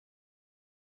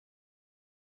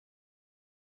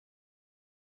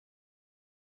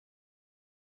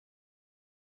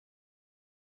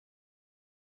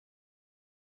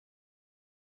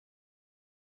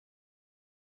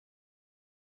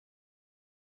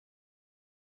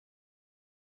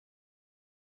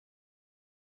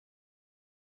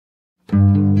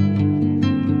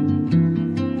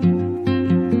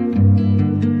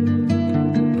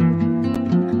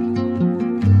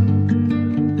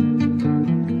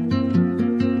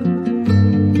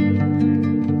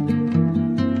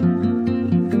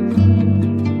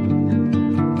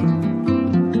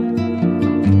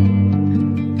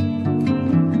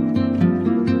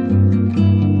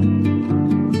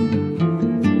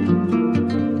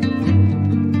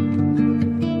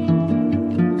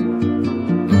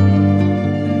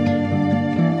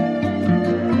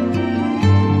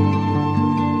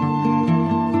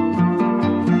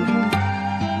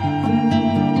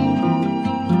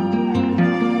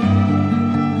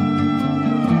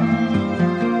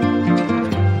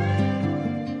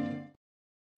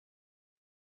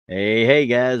Hey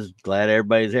guys, glad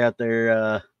everybody's out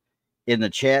there in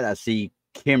the chat. I see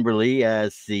Kimberly, I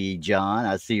see John,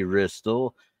 I see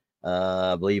Ristel.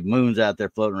 I believe Moon's out there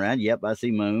floating around. Yep, I see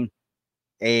Moon.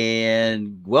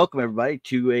 And welcome everybody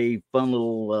to a fun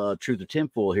little Truth or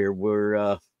Tinfoil here,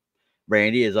 where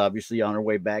Brandy is obviously on her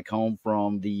way back home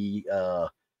from the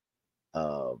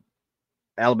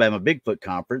Alabama Bigfoot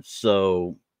Conference.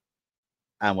 So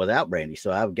I'm without Brandy.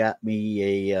 So I've got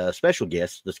me a special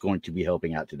guest that's going to be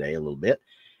helping out today a little bit.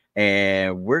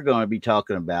 And we're going to be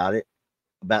talking about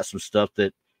some stuff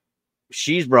that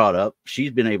she's brought up, she's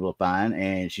been able to find,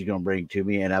 and she's going to bring to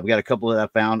me. And I've got a couple that I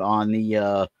found on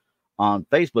the on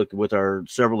Facebook with our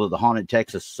several of the Haunted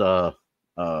Texas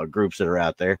groups that are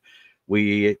out there.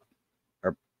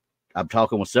 I'm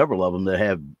talking with several of them that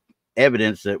have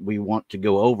evidence that we want to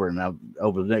go over, and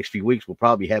over the next few weeks we'll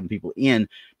probably be having people in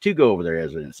to go over their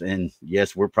evidence. And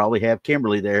yes, we'll probably have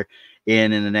Kimberly there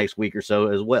in the next week or so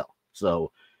as well.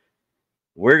 So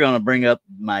we're going to bring up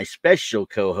my special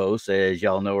co-host, as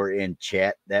y'all know her in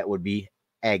chat. That would be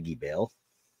Aggie Bell,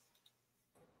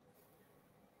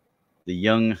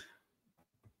 there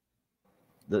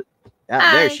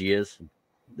she is.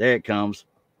 There it comes.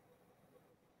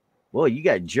 Well, you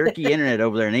got jerky internet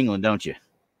over there in England, don't you?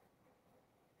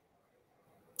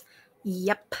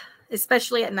 Yep,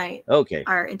 especially at night. Okay.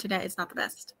 Our internet is not the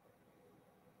best.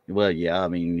 Well, yeah, I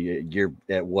mean, you're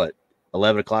at what,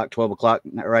 11 o'clock, 12 o'clock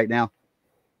right now?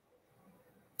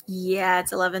 Yeah,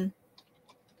 it's 11.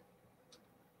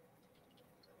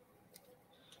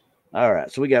 All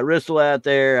right, so we got Ristel out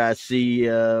there. I see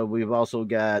we've also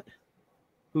got,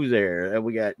 who's there?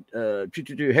 We got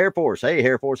Hair Force. Hey,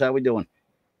 Hair Force, how we doing?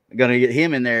 I'm going to get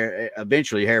him in there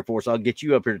eventually, Hair Force. I'll get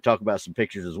you up here to talk about some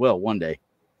pictures as well one day.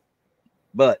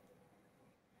 But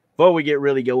before we get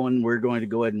really going, we're going to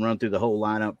go ahead and run through the whole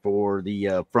lineup for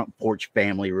the Front Porch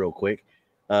family real quick.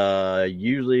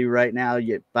 Usually right now,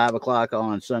 you at 5 o'clock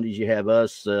on Sundays, you have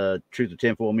us, Truth or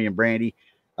Tinfoil, me and Brandy.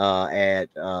 At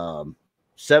 7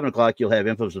 o'clock, you'll have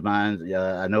Infamous Minds.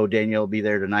 I know Danielle will be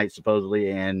there tonight,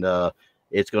 supposedly, and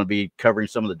it's going to be covering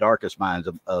some of the darkest minds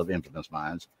of Infamous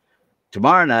Minds.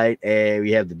 Tomorrow night,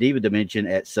 we have the Diva Dimension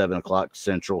at 7 o'clock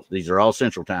Central. These are all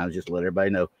Central times, just to let everybody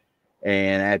know.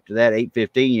 And after that,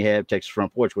 8:15, you have Texas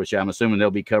Front Porch, which I'm assuming they'll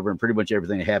be covering pretty much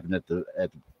everything that happened at the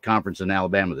conference in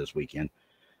Alabama this weekend.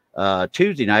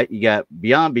 Tuesday night, you got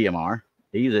Beyond BMR.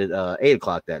 He's at 8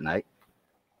 o'clock that night.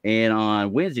 And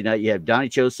on Wednesday night, you have Donnie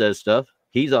Cho Says Stuff.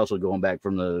 He's also going back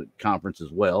from the conference as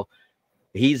well.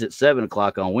 He's at 7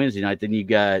 o'clock on Wednesday night. Then you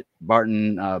got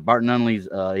Barton Nunnelly's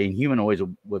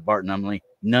Inhumanoids with Barton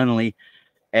Nunnelly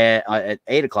at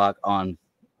 8 o'clock on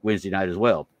Wednesday night as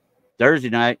well. Thursday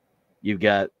night, you've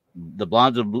got the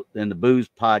Blondes and the Booze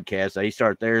podcast. They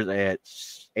start theirs at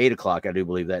 8 o'clock, I do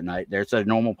believe, that night. There's a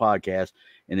normal podcast.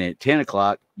 And then at 10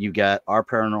 o'clock, you've got Our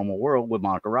Paranormal World with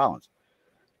Monica Rollins.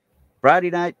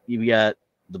 Friday night, you've got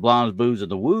the Blondes, Booze,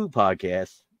 and the Woo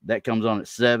podcast. That comes on at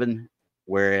 7.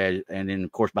 And then,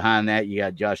 of course, behind that, you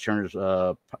got Josh Turner's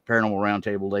Paranormal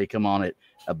Roundtable. They come on at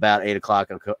about 8 o'clock,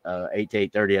 8 to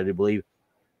 8:30, I do believe.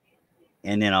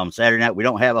 And then on Saturday night, we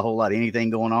don't have a whole lot of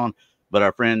anything going on. But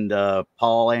our friend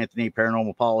Paul Anthony,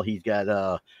 Paranormal Paul, he's got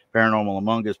Paranormal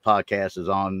Among Us podcast is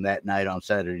on that night on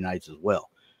Saturday nights as well.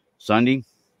 Sunday,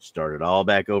 start it all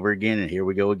back over again, and here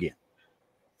we go again.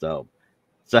 So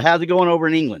how's it going over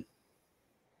in England?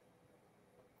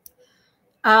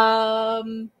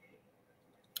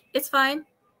 It's fine.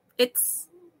 It's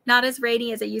not as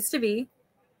rainy as it used to be.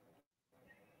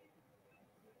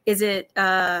 Is it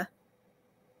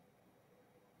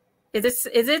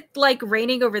like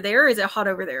raining over there, or is it hot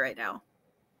over there right now?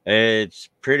 It's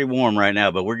pretty warm right now,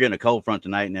 but we're getting a cold front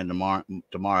tonight and then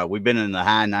tomorrow. We've been in the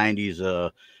high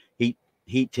 90s.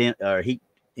 Heat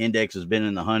index has been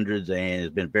in the hundreds, and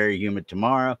it's been very humid.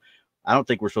 Tomorrow, I don't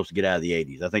think we're supposed to get out of the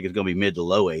 80s. I think it's going to be mid to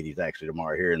low 80s actually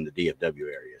tomorrow here in the DFW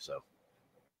area. So,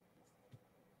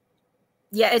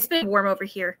 yeah, it's been warm over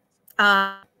here.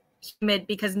 Humid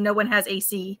because no one has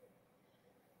AC.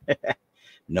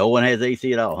 No one has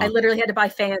AC at all, huh? I literally had to buy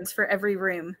fans for every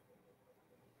room.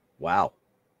 Wow.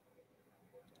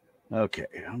 Okay,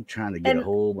 I'm trying to get a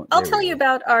hold. I'll tell you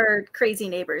about our crazy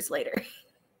neighbors later.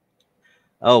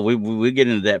 Oh, we get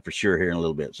into that for sure here in a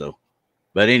little bit. So,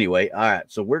 but anyway, all right.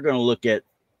 So we're going to look at.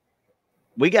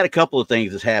 We got a couple of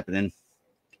things that's happening.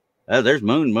 There's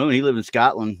Moon. He lives in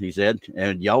Scotland. He said,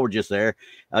 and y'all were just there.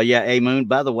 Yeah, hey Moon.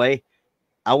 By the way,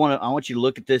 I want you to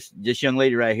look at this young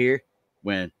lady right here.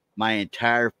 When my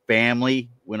entire family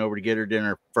went over to get her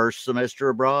dinner first semester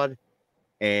abroad,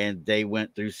 and they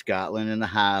went through Scotland and the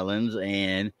Highlands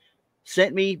and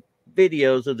sent me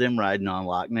videos of them riding on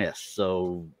Loch Ness.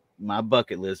 So my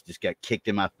bucket list just got kicked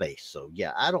in my face. So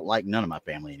yeah, I don't like none of my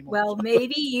family anymore. Well,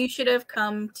 maybe you should have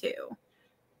come too.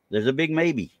 There's a big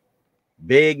maybe.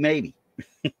 Big maybe.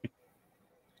 All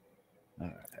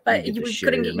right, but we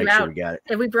couldn't get you out. We got it.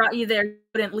 If we brought you there, you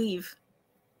couldn't leave.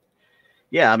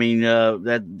 Yeah, I mean,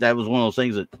 that was one of those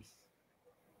things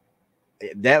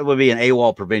that would be an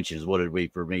AWOL prevention is what it would be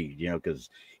for me, because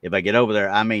if I get over there,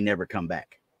 I may never come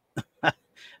back.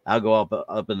 I'll go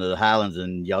up into the Highlands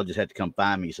and y'all just have to come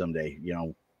find me someday,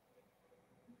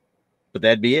 but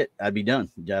that'd be it. I'd be done.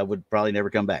 I would probably never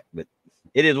come back, but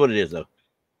it is what it is though.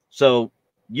 So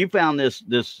you found this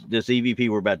EVP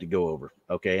we're about to go over.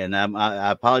 Okay. And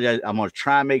I apologize. I'm going to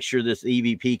try and make sure this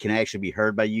EVP can actually be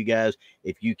heard by you guys.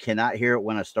 If you cannot hear it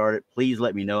when I start it, please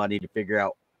let me know. I need to figure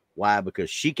out why, because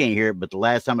she can't hear it. But the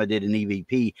last time I did an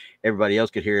EVP, everybody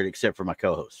else could hear it except for my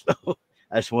co-host. So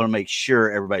I just want to make sure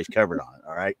everybody's covered on it.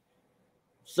 All right.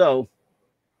 So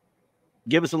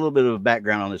give us a little bit of a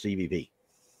background on this EVP.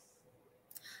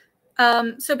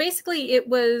 So basically it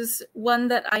was one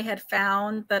that I had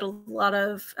found that a lot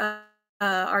of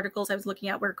articles I was looking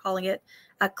at were calling it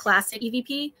a classic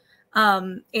EVP.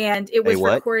 And it was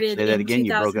recorded in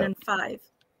 2005.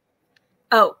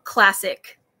 Oh,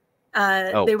 classic.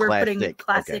 They were classic. Putting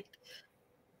classic. Okay.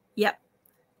 Yep.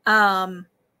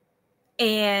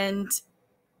 And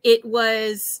it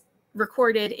was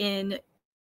recorded in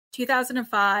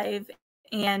 2005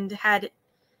 and had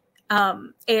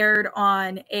aired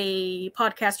on a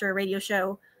podcast or a radio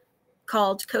show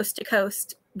called Coast to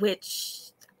Coast,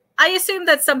 which I assume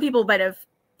that some people might have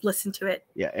listened to it.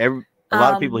 Yeah, a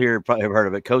lot of people here probably have heard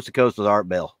of it. Coast to Coast with Art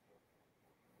Bell.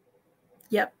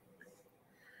 Yep.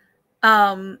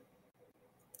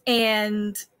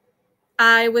 And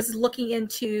I was looking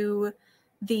into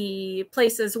the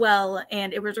place as well,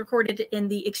 and it was recorded in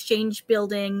the Exchange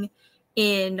Building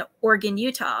in Ogden,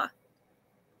 Utah.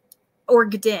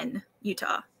 Ogden,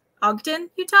 Utah,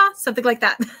 something like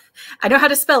that. I know how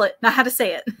to spell it, not how to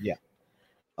say it. Yeah,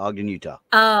 Ogden, Utah.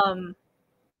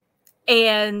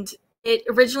 And it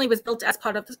originally was built as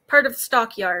part of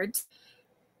stockyards.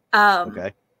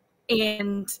 Okay.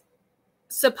 And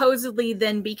supposedly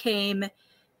then became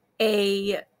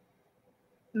a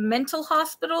mental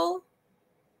hospital.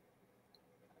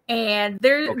 And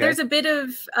there's a bit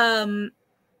of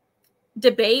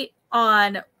debate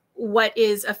on what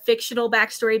is a fictional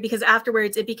backstory, because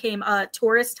afterwards it became a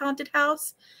tourist haunted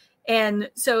house. And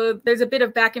so there's a bit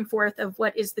of back and forth of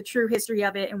what is the true history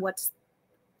of it and what's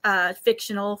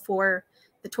fictional for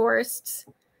the tourists.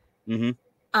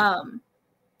 Mm-hmm.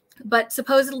 But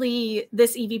supposedly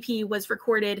this EVP was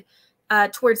recorded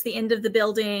towards the end of the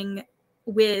building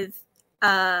with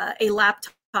a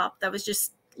laptop that was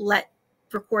just let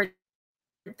record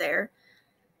there.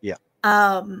 Yeah.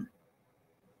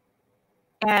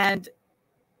 And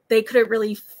they couldn't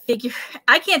really figure.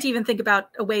 I can't even think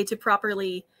about a way to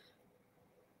properly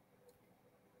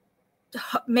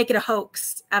make it a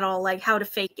hoax at all, like how to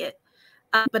fake it.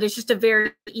 But it's just a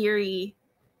very eerie,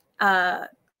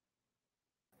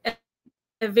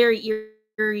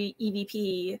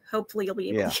 EVP. Hopefully, you'll be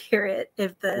able to hear it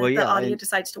if the audio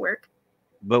decides to work.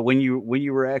 But when you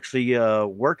were actually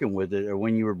working with it, or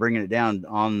when you were bringing it down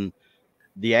on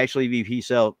the actual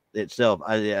EVP itself,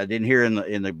 I didn't hear in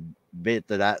the bit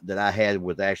that I had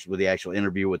with the actual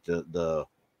interview with the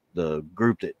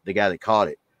group, that the guy that caught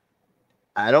it.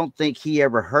 I don't think he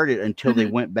ever heard it until they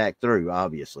went back through,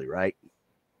 obviously, right?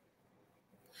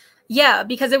 Yeah,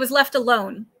 because it was left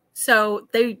alone. So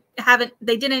they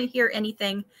didn't hear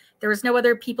anything. There was no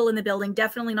other people in the building,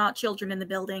 definitely not children in the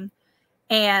building.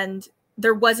 And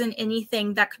there wasn't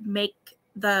anything that could make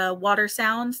the water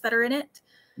sounds that are in it.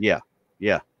 Yeah.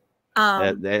 Yeah.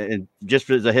 And just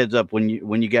as a heads up, when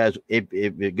you guys, if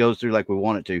it goes through like we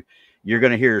want it to, you're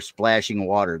going to hear splashing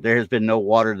water. There has been no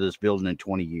water to this building in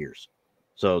 20 years.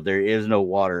 So there is no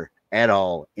water at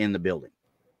all in the building.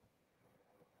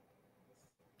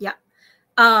 Yeah.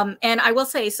 And I will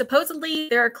say, supposedly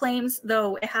there are claims,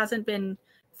 though it hasn't been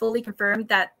fully confirmed,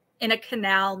 that in a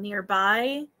canal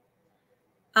nearby,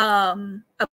 a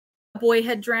boy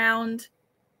had drowned.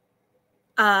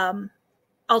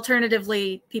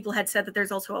 Alternatively, people had said that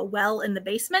there's also a well in the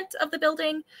basement of the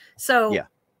building. So yeah,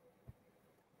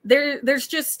 there's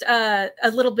just a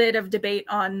little bit of debate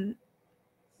on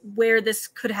where this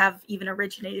could have even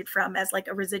originated from as like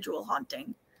a residual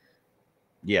haunting.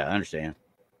 Yeah, I understand.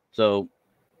 So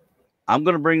I'm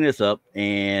going to bring this up,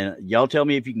 and y'all tell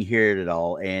me if you can hear it at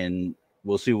all, and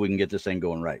we'll see if we can get this thing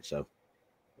going right. So,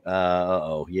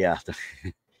 yeah.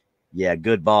 Yeah,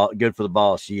 good for the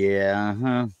boss. Yeah.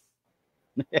 Uh-huh.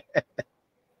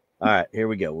 All right, here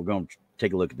we go. We're going to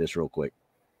take a look at this real quick.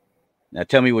 Now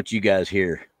tell me what you guys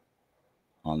hear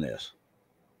on this.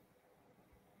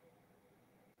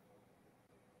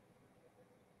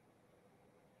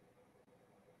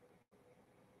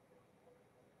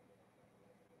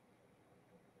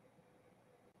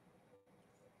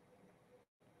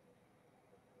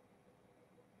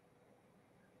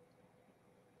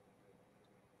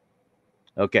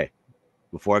 Okay.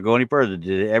 Before I go any further,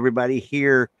 did everybody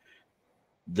hear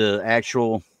the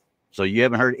actual? So you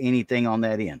haven't heard anything on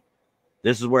that end.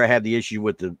 This is where I have the issue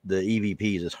with the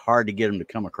EVPs. It's hard to get them to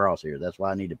come across here. That's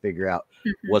why I need to figure out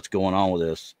what's going on with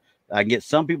this. I can get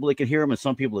some people that can hear them and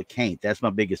some people that can't. That's my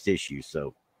biggest issue.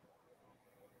 So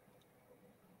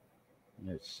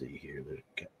let's see here. There's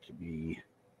got to be.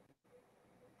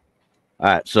 All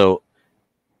right. So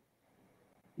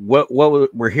what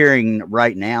we're hearing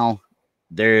right now,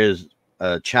 there is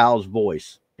a child's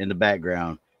voice in the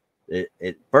background.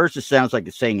 At first it sounds like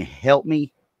it's saying help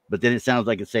me, but then it sounds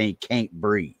like it's saying can't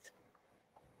breathe.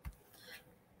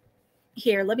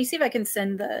 Here, let me see if I can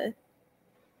send the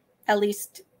at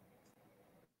least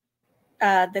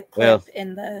the clip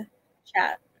in the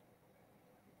chat.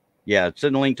 Yeah,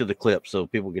 send a link to the clip so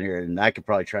people can hear it, and I could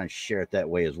probably try and share it that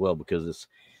way as well, because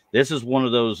this is one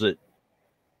of those that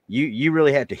you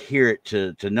really have to hear it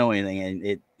to know anything, and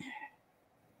it,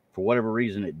 for whatever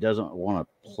reason, it doesn't want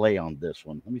to play on this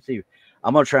one. Let me see.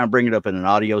 I'm gonna try and bring it up in an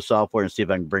audio software and see if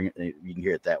I can bring it. You can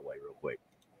hear it that way real quick.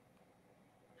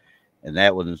 And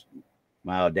that was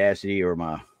my Audacity or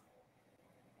my.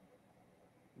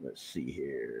 Let's see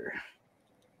here.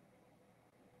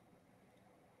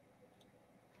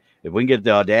 If we can get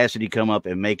the Audacity come up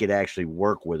and make it actually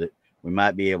work with it, we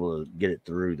might be able to get it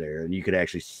through there, and you could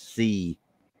actually see.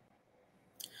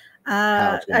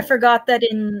 I forgot that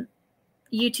in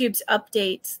YouTube's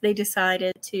updates, they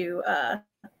decided to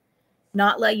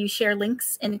not let you share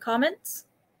links in comments.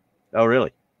 Oh,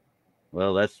 really?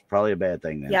 Well, that's probably a bad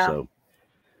thing then. Yeah. So,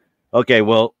 okay,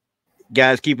 well,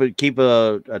 guys, keep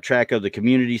a track of the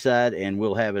community side, and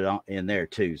we'll have it in there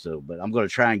too. So, but I'm going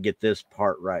to try and get this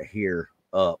part right here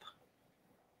up,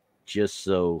 just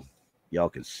so y'all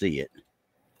can see it,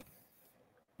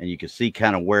 and you can see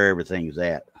kind of where everything's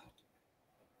at.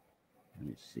 Let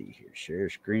me see here. Share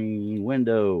screen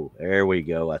window. There we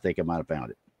go. I think I might have found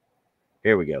it.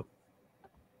 Here we go.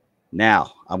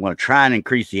 Now, I'm going to try and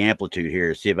increase the amplitude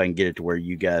here, see if I can get it to where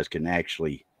you guys can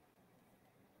actually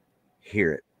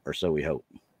hear it, or so we hope.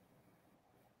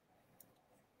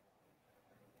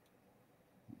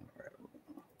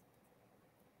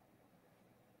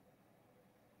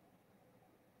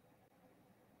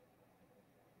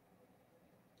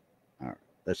 All right.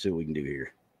 Let's see what we can do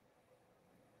here.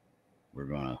 We're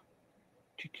going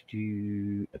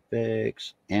to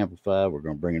effects, amplify. We're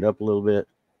going to bring it up a little bit.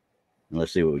 And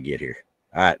let's see what we get here.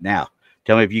 All right. Now,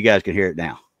 tell me if you guys can hear it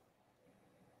now.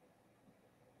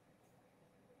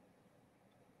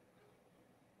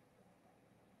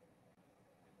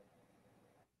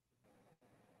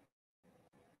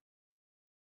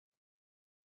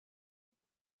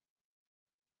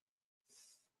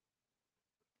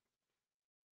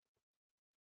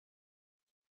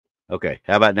 Okay.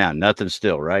 How about now? Nothing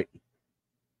still, right?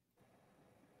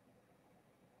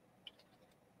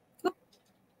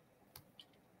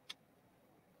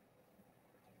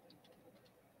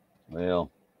 Well,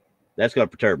 that's going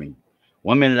to perturb me.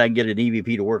 One minute I can get an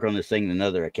EVP to work on this thing, and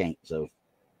another I can't. So,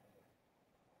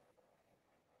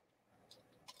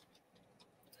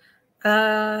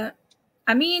 I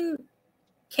mean,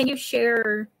 can you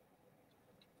share,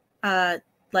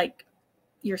 like,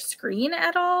 your screen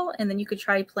at all, and then you could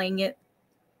try playing it?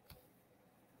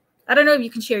 I don't know if you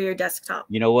can share your desktop.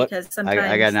 You know what? Because sometimes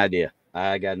I got an idea.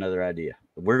 I got another idea.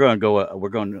 We're going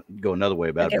to go another way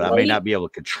about it, but I may not be able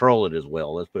to control it as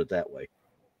well. Let's put it that way.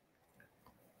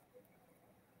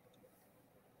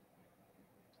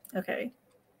 Okay.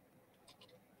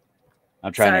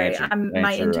 I'm trying to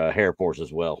answer Hair Force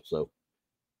as well. So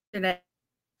internet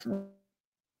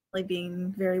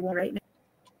being very warm right now.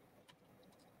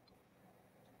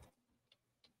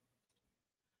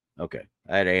 Okay,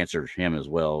 I had to answer him as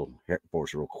well, Hair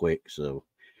Force, real quick. So,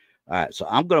 all right. So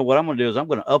what I'm gonna do is I'm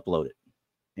gonna upload it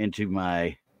into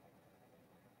my.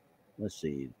 Let's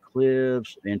see,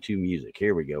 clips into music.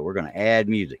 Here we go. We're gonna add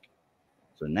music.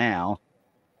 So now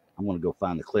I'm gonna go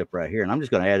find the clip right here, and I'm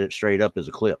just gonna add it straight up as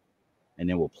a clip, and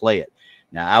then we'll play it.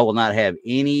 Now I will not have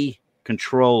any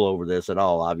control over this at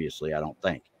all. Obviously, I don't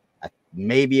think. I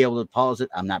may be able to pause it.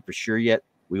 I'm not for sure yet.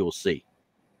 We will see.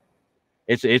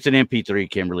 It's an MP3,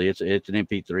 Kimberly. It's an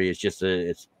MP3. It's just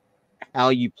it's how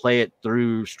you play it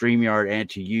through StreamYard and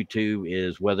to YouTube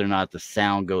is whether or not the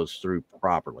sound goes through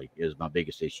properly is my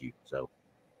biggest issue. So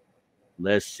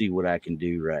Let's see what I can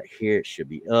do right here. It should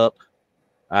be up.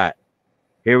 All right.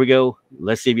 Here we go.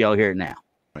 Let's see if y'all hear it now.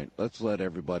 All right, let's let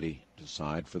everybody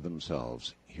decide for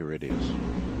themselves. Here it is.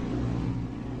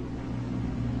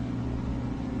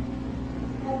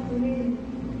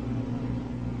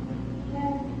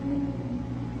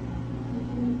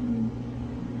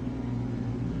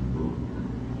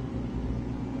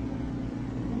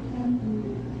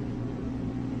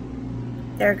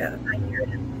 There it goes. I hear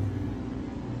it.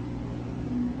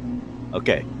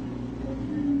 Okay.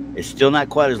 It's still not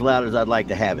quite as loud as I'd like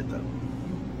to have it, though.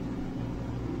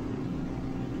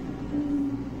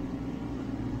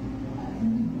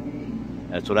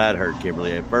 That's what I'd heard,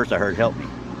 Kimberly. At first I heard help me.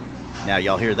 Now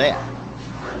y'all hear that.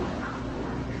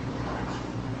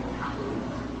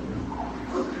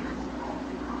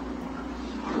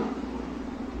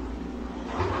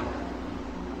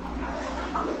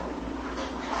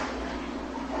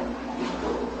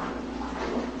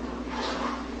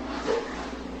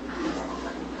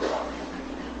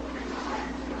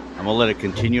 I'm gonna let it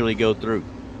continually go through.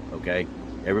 Okay.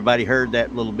 Everybody heard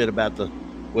that little bit about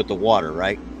with the water,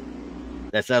 right?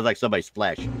 That sounds like somebody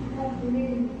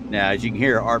splashing. Now, as you can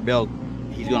hear, Art Bell,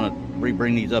 he's gonna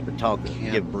bring these up and talk.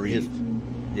 Can't breathe.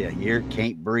 Yeah, you hear,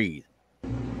 can't breathe.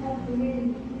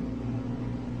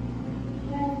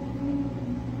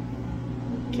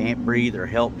 Can't breathe or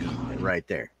help me right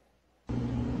there.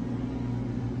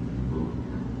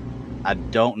 I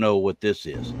don't know what this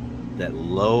is. That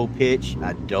low pitch,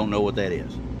 I don't know what that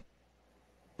is.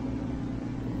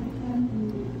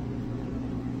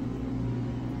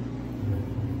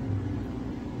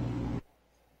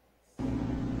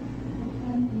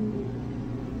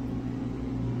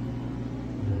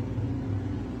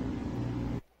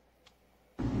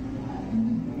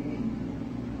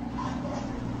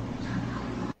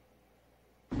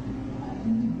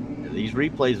 These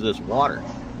replays of this water.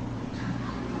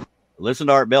 Listen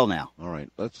to Art Bell now. All right,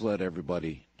 let's let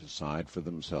everybody decide for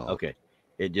themselves. Okay,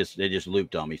 it just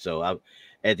looped on me. So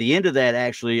at the end of that,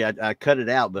 actually, I cut it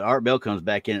out. But Art Bell comes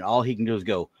back in, and all he can do is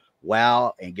go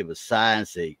wow and give a sigh and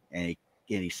say, and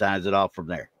he signs it off from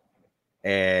there.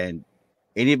 And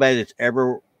anybody that's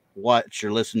ever watched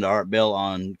or listened to Art Bell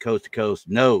on Coast to Coast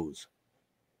knows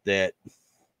that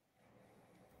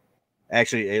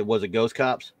actually it was a Ghost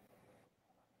Cops.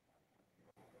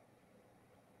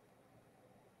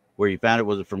 Where you found it,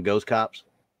 was it from Ghost Cops?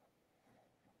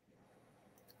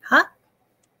 Huh?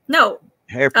 No.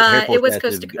 It was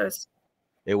Coast to Coast.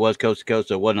 It was Coast to Coast,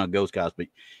 so it wasn't on Ghost Cops. But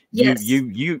yes.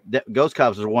 Ghost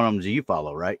Cops is one of them that you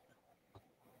follow, right?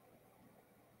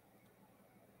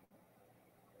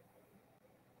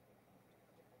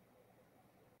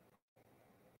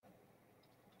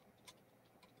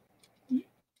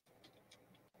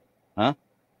 Huh?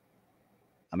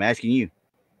 I'm asking you.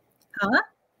 Huh?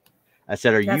 I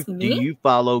said, do you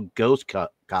follow Ghost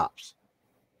Cops?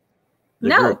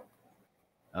 No. Group?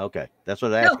 Okay, that's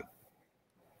what I asked. No.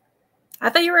 I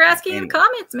thought you were asking in the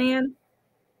comments, man.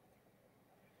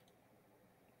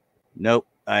 Nope.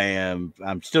 I'm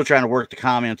still trying to work the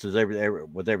comments with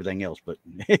everything else, but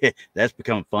that's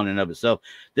becoming fun in of itself.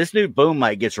 This new boom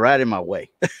mic gets right in my way.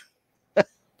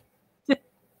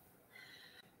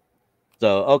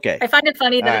 So, okay. I find it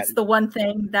funny that it's the one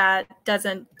thing that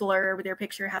doesn't blur with your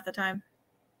picture half the time.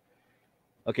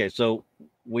 Okay, so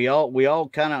we all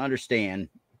kind of understand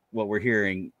what we're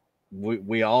hearing.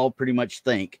 We all pretty much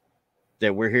think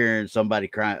that we're hearing somebody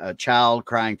crying, a child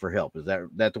crying for help. Is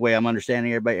that the way I'm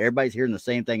understanding everybody? Everybody's hearing the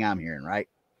same thing I'm hearing, right?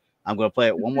 I'm going to play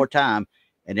it one more time,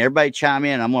 and everybody chime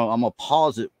in. I'm gonna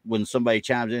pause it when somebody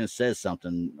chimes in and says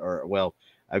something, or well,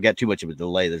 I've got too much of a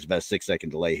delay. There's about a 6-second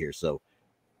delay here, so.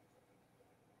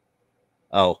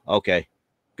 Oh, okay.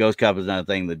 Ghost Cop is another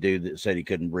thing. The dude that said he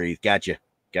couldn't breathe. Gotcha.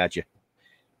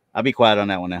 I'll be quiet on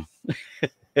that one now.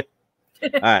 All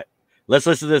right. Let's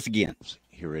listen to this again.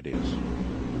 Here it is.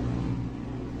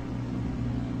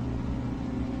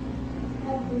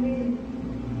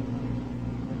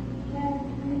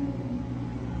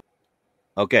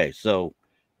 Okay, so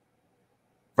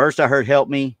first I heard help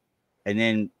me, and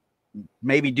then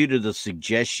maybe due to the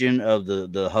suggestion of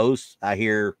the host, I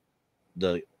hear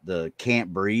the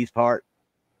can't breathe part,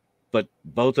 but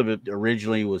both of it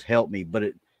originally was help me, but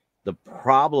the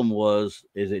problem is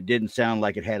it didn't sound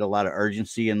like it had a lot of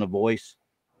urgency in the voice.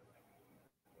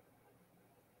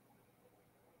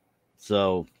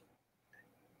 So,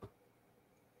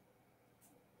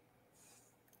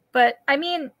 but I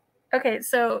mean, okay,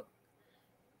 so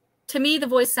to me the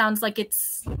voice sounds like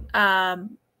it's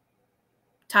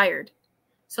tired.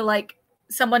 So like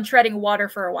someone treading water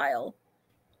for a while.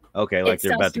 Okay, like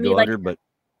they're about to go under, but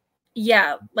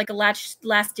yeah, like a last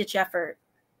ditch effort.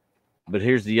 But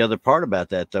here's the other part about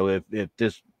that, though. If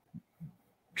this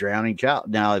drowning child,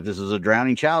 now, if this is a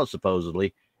drowning child,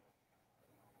 supposedly,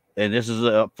 and this is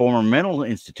a former mental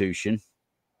institution,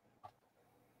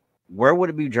 where would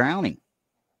it be drowning?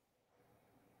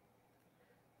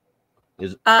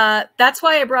 That's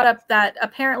why I brought up that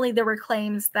apparently there were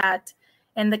claims that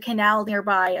in the canal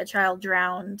nearby, a child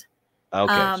drowned.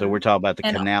 Okay, so we're talking about the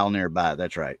canal nearby.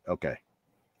 That's right. Okay.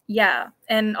 Yeah,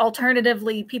 and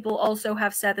alternatively, people also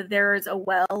have said that there is a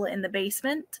well in the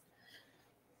basement.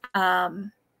 Yeah,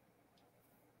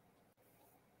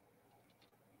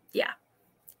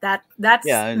 that's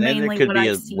and mainly there could what be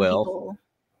I've a seen well. people.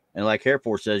 And like Air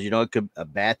Force says, it could a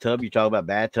bathtub. You talk about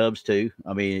bathtubs too.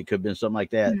 I mean, it could have been something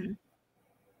like that. Mm-hmm.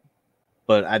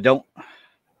 But I don't.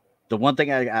 The one thing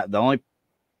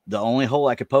the only hole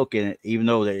I could poke in it, even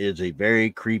though there is a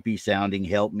very creepy sounding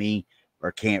 "help me"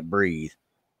 or "can't breathe,"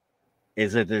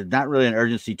 is that there's not really an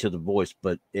urgency to the voice.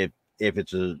 But if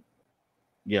it's a,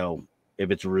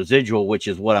 if it's a residual, which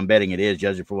is what I'm betting it is,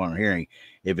 judging from what I'm hearing,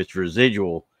 if it's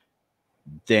residual,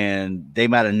 then they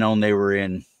might have known they were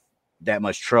in that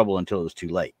much trouble until it was too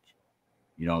late.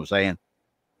 You know what I'm saying?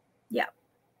 Yeah.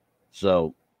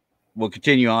 So we'll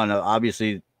continue on.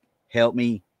 Obviously, "help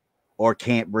me" or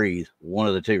 "can't breathe." One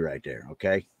of the two right there.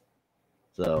 Okay.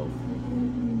 So.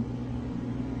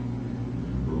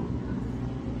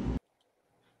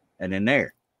 And then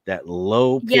that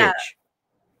low pitch. Yeah.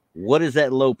 What is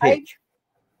that low pitch?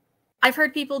 I've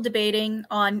heard people debating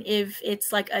on if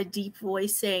it's like a deep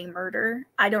voice saying murder.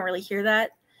 I don't really hear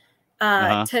that.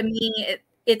 To me,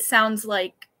 it sounds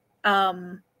like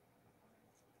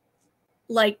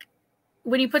when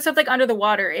you put something under the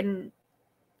water and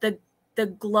the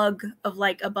glug of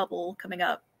like a bubble coming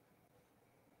up.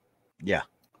 Yeah.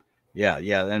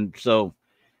 And so,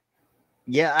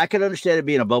 yeah, I could understand it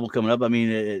being a bubble coming up. I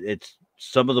mean, it's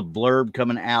some of the blurb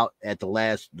coming out at the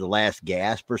last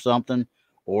gasp or something,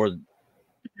 or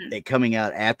it coming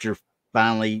out after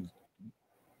finally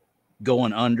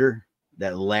going under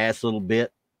that last little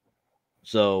bit.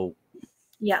 So,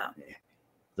 yeah.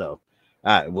 So,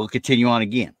 all right, we'll continue on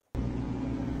again.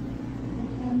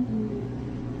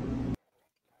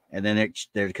 And then it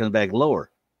comes back lower.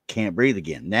 Can't breathe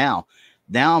again. Now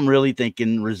I'm really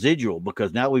thinking residual,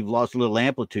 because now we've lost a little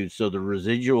amplitude. So the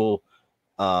residual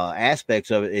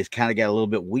aspects of it is kind of got a little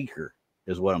bit weaker,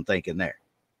 is what I'm thinking there.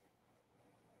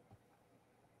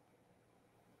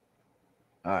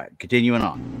 All right, continuing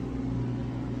on.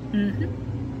 Mm-hmm.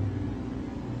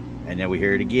 And then we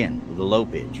hear it again with a low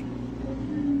pitch.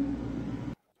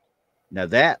 Now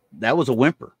that was a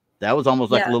whimper. That was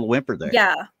almost like a little whimper there.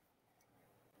 Yeah.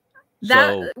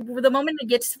 The moment it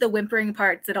gets to the whimpering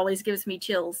parts, it always gives me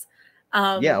chills.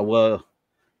 Yeah, well,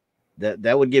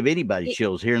 that would give anybody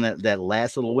chills, hearing that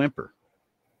last little whimper.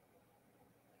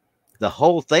 The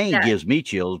whole thing gives me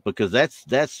chills, because that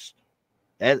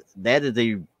is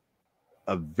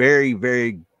a very,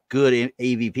 very good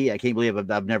EVP. I can't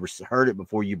believe I've never heard it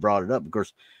before you brought it up. Of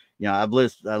course, I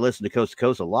listened to Coast to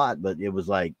Coast a lot, but it was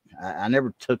like I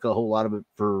never took a whole lot of it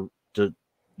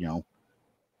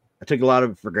I took a lot of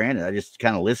it for granted. I just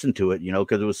kind of listened to it,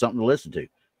 because it was something to listen to.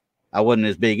 I wasn't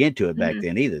as big into it back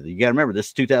then either. You got to remember, this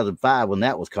is 2005 when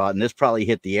that was caught, and this probably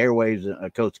hit the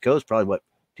airwaves Coast to Coast probably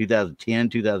 2010,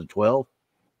 2012.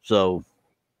 So,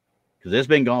 because it's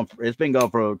been gone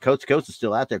for Coast to Coast is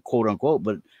still out there, quote unquote,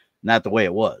 but not the way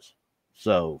it was.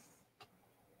 So,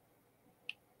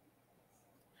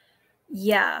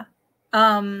 yeah,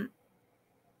 I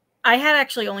had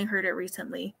actually only heard it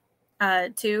recently,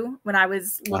 too, when I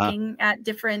was looking at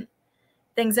different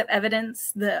things of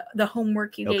evidence, the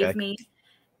homework you gave me,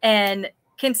 and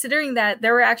considering that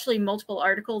there were actually multiple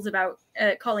articles about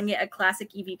calling it a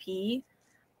classic EVP,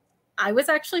 I was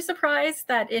actually surprised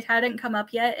that it hadn't come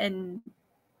up yet. And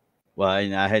I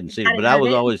hadn't seen it, but I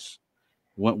was always,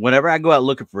 whenever I go out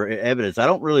looking for evidence, I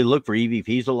don't really look for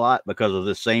EVPs a lot, because of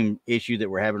the same issue that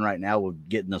we're having right now with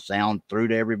getting the sound through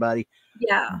to everybody.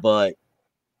 Yeah. But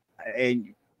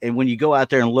and when you go out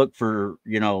there and look for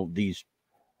these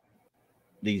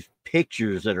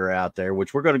pictures that are out there,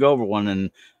 which we're going to go over one, and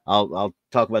I'll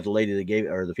talk about the lady that gave,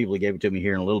 or the people that gave it to me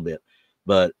here in a little bit.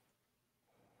 But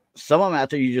some of them out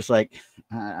there, you just like,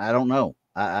 I don't know.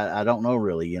 I don't know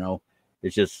really,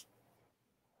 it's just,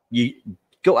 you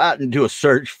go out and do a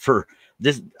search for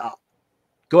this,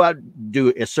 go out and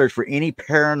do a search for any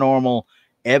paranormal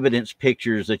evidence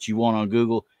pictures that you want on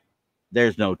Google.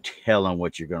 There's no telling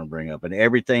what you're going to bring up. And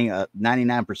everything,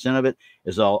 99% of it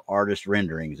is all artist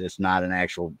renderings. It's not an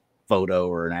actual photo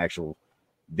or an actual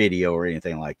video or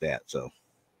anything like that. So,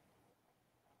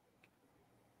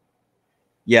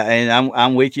 yeah, and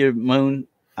I'm with you, Moon.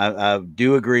 I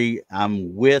do agree.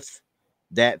 I'm with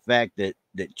that fact that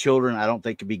children, I don't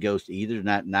think could be ghosts either,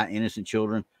 not innocent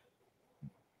children.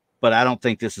 But I don't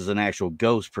think this is an actual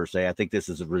ghost per se. I think this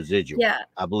is a residual. Yeah.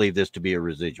 I believe this to be a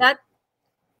residual.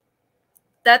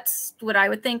 That's what I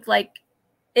would think. Like,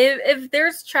 if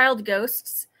there's child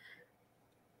ghosts,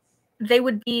 they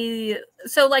would be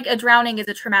so, like, a drowning is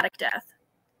a traumatic death.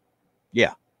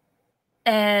 Yeah.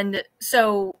 And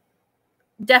so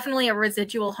definitely a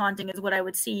residual haunting is what I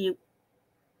would see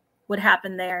would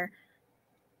happen there.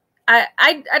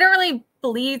 I don't really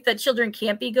believe that children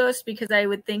can't be ghosts, because I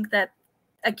would think that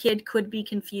a kid could be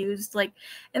confused. Like,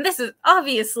 and this is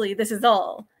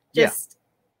all just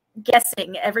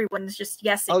guessing. Everyone's just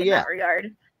guessing in that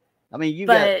regard. I mean, you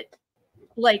got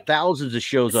like thousands of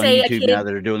shows on YouTube now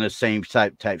that are doing the same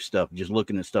type stuff, just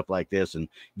looking at stuff like this and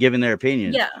giving their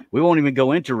opinions. Yeah. We won't even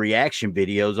go into reaction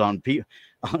videos on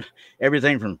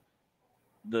everything from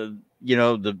the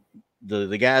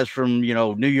guys from,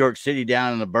 New York City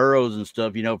down in the boroughs and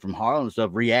stuff, from Harlem and stuff,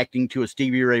 reacting to a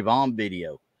Stevie Ray Vaughan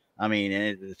video. I mean,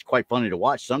 and it's quite funny to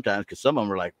watch sometimes, because some of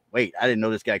them are like, wait, I didn't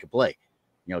know this guy could play,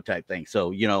 type thing.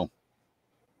 So,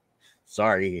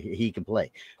 sorry, he can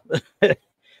play.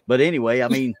 But anyway, I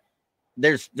mean,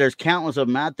 there's countless of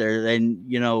them out there.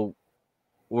 And,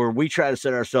 where we try to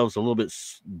set ourselves a little bit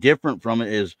different from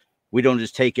it is we don't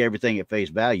just take everything at face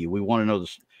value. We want to know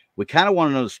we kind of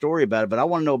want to know the story about it, but I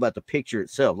want to know about the picture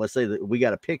itself. Let's say that we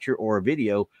got a picture or a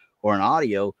video or an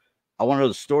audio. I want to know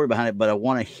the story behind it, but I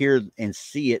want to hear and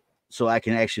see it so I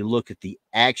can actually look at the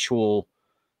actual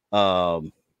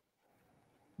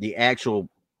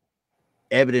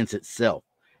evidence itself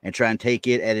and try and take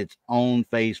it at its own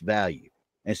face value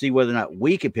and see whether or not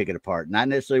we can pick it apart. Not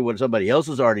necessarily what somebody else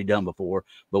has already done before,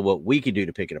 but what we can do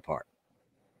to pick it apart.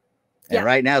 And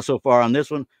right now, so far on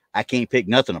this one, I can't pick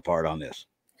nothing apart on this.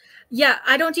 Yeah,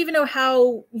 I don't even know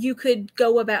how you could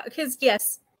go about, because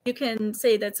yes, you can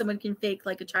say that someone can fake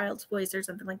like a child's voice or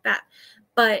something like that.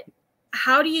 But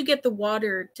how do you get the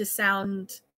water to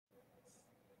sound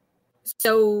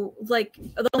so, like,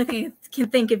 the only thing I can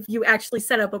think, if you actually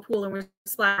set up a pool and we're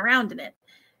splashing around in it,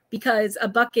 because a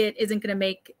bucket isn't going to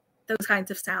make those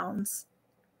kinds of sounds.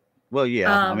 Well,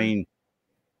 yeah, I mean,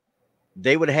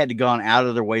 they would have had to gone out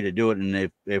of their way to do it.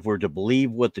 And if we're to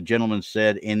believe what the gentleman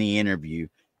said in the interview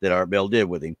that Art Bell did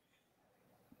with him,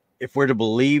 if we're to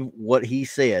believe what he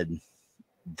said,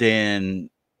 then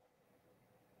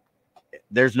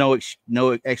there's no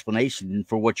explanation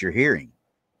for what you're hearing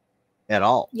at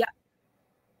all. Yeah.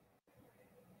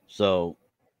 So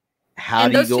how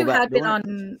do you go about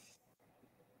doing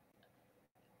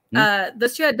it?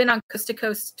 Those two had been on Coast to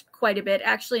Coast quite a bit,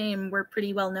 actually, and were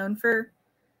pretty well known for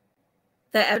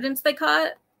the evidence they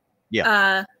caught.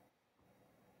 Yeah.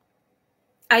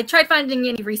 I tried finding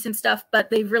any recent stuff, but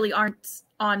they really aren't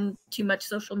on too much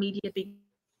social media to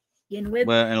begin with.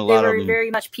 Well, and a lot they of were them,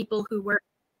 very much people who were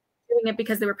doing it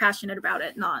because they were passionate about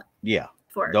it, not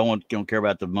don't care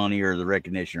about the money or the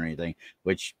recognition or anything,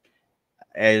 which,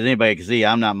 as anybody can see,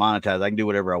 I'm not monetized. I can do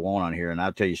whatever I want on here, and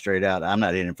I'll tell you straight out, I'm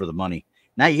not in it for the money.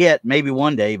 Not yet, maybe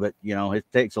one day, but it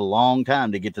takes a long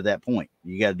time to get to that point.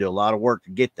 You got to do a lot of work to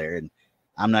get there, and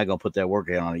I'm not going to put that work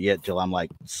on it yet until I'm like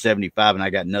 75 and I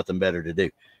got nothing better to do.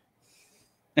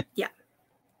 Yeah.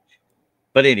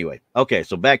 But anyway, okay,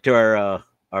 so back to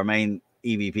our main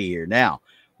EVP here. Now,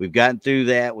 we've gotten through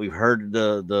that. We've heard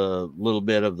the little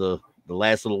bit of the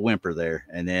last little whimper there,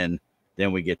 and then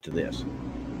we get to this.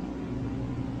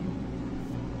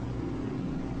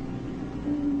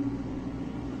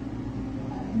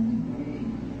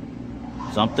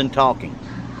 Something talking.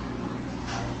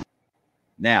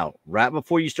 Now, right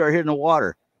before you start hitting the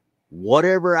water,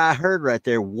 whatever I heard right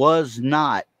there was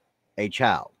not a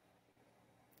child.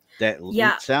 That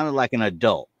sounded like an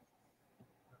adult.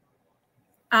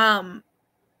 I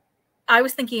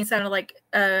was thinking it sounded like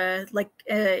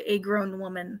a grown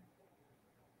woman.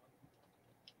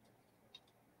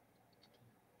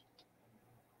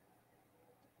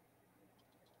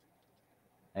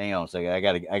 Hang on a second. I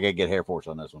gotta get Hair Force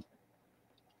on this one.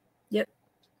 Yep.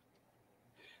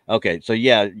 Okay, so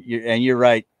yeah, you're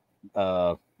right,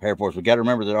 Hair Force. We got to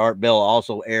remember that Art Bell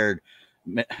also aired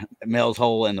Mel's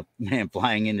Hole and the Man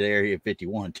Flying into Area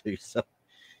 51 too. So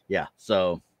yeah,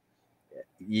 so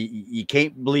you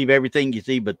can't believe everything you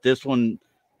see, but this one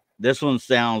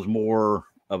sounds more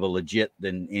of a legit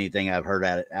than anything I've heard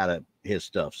out of his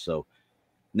stuff. So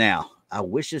now I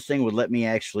wish this thing would let me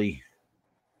actually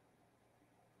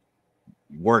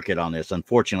work it on this.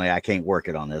 Unfortunately, I can't work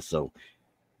it on this. So,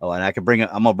 and I can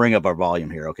I'm gonna bring up our volume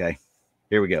here. Okay,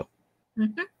 here we go.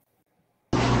 Mm-hmm.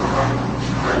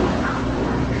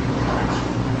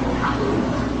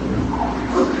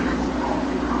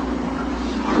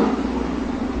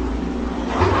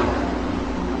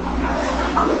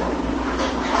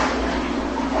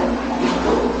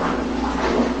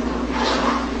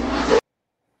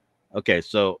 Okay,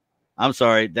 so I'm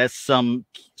sorry. That's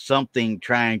something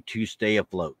trying to stay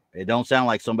afloat. It don't sound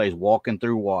like somebody's walking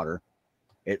through water.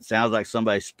 It sounds like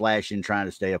somebody's splashing, trying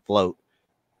to stay afloat.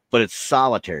 But it's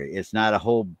solitary. It's not a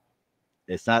whole.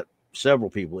 It's not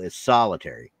several people. It's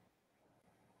solitary.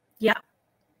 Yeah.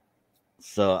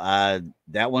 So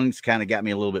that one's kind of got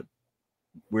me a little bit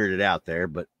weirded out there.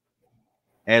 But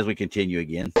as we continue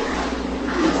again.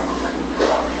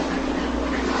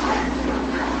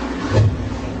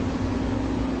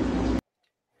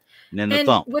 And then the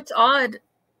thump. What's odd,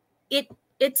 it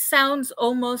sounds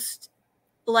almost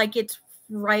like it's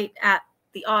right at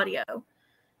the audio,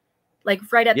 like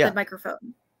right at the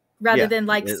microphone, rather than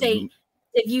like say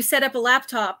if you set up a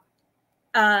laptop,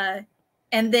 and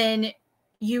then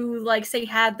you like say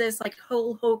had this like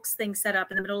whole hoax thing set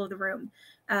up in the middle of the room.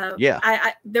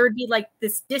 I there would be like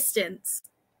this distance,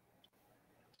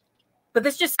 but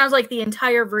this just sounds like the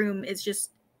entire room is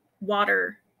just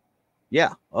water.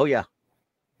 Yeah. Oh yeah.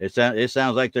 It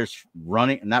sounds like there's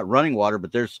not running water,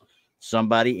 but there's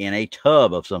somebody in a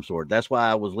tub of some sort. That's why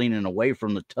I was leaning away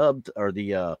from the tub or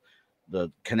the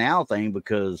canal thing,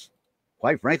 because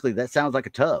quite frankly, that sounds like a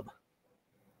tub.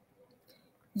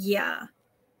 Yeah.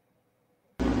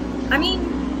 I mean,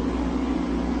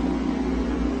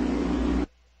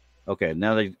 okay,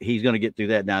 now that he's going to get through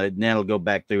that. Now it'll go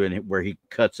back through and where he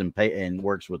cuts and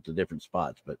works with the different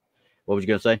spots. But what was you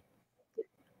going to say?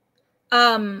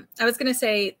 I was going to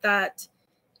say that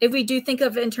if we do think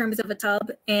of in terms of a tub,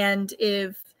 and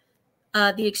if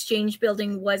the exchange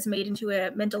building was made into a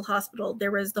mental hospital,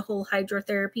 there was the whole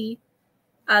hydrotherapy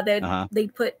that they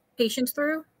put patients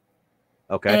through.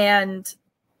 Okay. And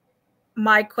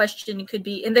my question could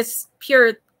be, and this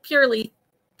purely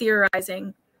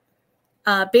theorizing,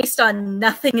 based on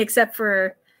nothing except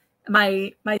for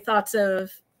my thoughts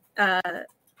of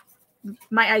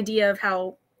my idea of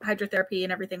how hydrotherapy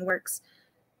and everything works.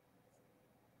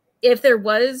 If there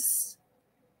was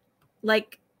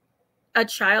like a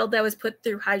child that was put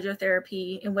through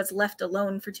hydrotherapy and was left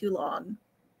alone for too long.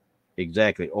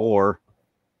 Exactly. Or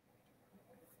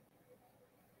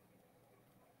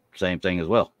same thing as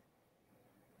well.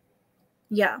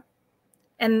 Yeah.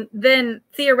 And then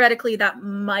theoretically that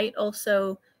might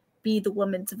also be the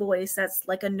woman's voice. That's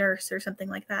like a nurse or something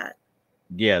like that.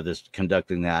 Yeah, this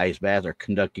conducting the ice bath or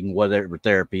conducting whatever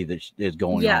therapy that is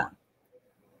going on.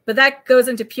 But that goes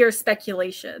into pure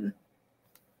speculation.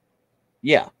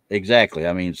 Yeah, exactly.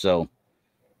 I mean, so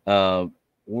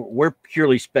we're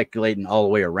purely speculating all the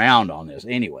way around on this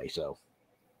anyway. So,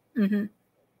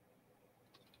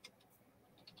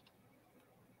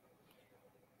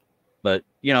 but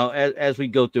you know, as we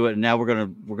go through it, and now we're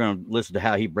gonna listen to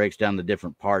how he breaks down the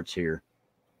different parts here.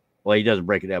 Well, he doesn't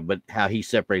break it down, but how he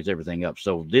separates everything up.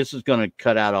 So this is going to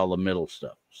cut out all the middle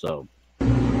stuff. So.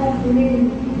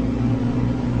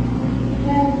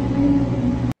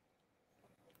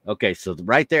 Okay, so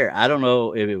right there, I don't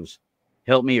know if it was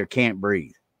help me or can't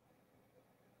breathe.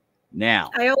 Now.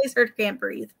 I always heard can't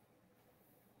breathe.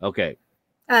 Okay.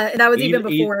 And that was even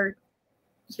before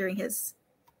hearing his.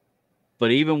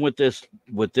 But even with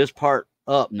this part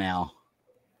up now,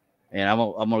 and I'm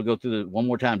gonna go through it one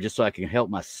more time just so I can help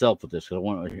myself with this, because I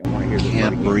want to hear this.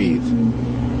 Can't breathe.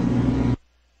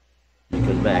 It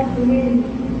goes back.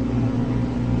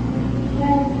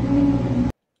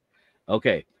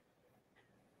 Okay.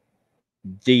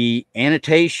 The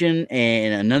annotation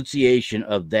and enunciation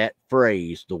of that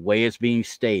phrase, the way it's being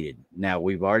stated. Now,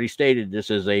 we've already stated this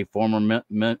is a former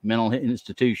mental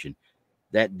institution.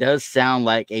 That does sound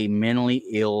like a mentally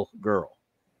ill girl,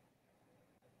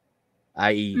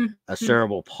 i.e. a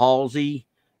cerebral palsy.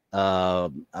 I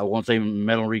won't say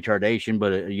mental retardation,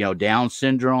 but Down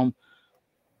syndrome.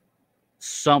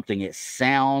 Something. It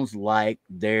sounds like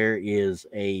there is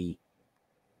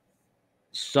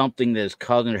something that is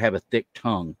causing her to have a thick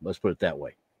tongue. Let's put it that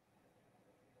way.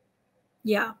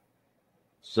 Yeah.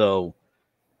 So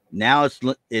now it's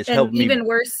and helping me. Even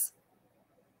worse.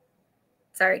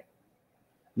 Sorry.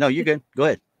 No, you're good. Go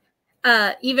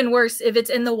ahead. Even worse, if it's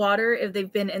in the water, if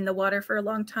they've been in the water for a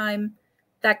long time,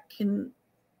 that can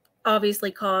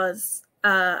obviously cause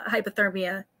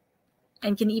hypothermia,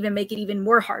 and can even make it even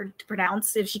more hard to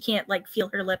pronounce if she can't like feel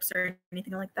her lips or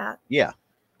anything like that. Yeah.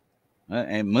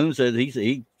 And Moon says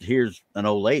he hears an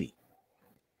old lady.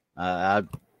 I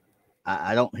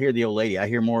don't hear the old lady. I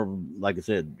hear more, like I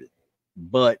said,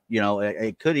 but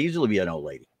it could easily be an old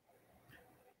lady.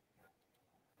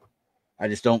 I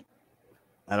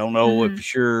don't know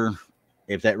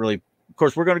if that really. Of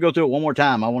course, we're going to go through it one more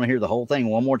time. I want to hear the whole thing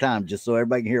one more time, just so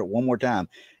everybody can hear it one more time.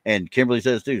 And Kimberly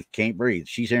says too, can't breathe.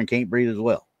 She's hearing can't breathe as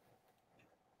well.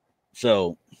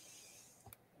 So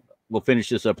we'll finish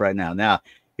this up right now. Now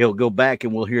he'll go back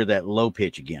and we'll hear that low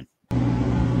pitch again.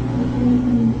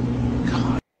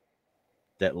 God,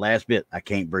 that last bit, I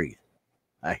can't breathe.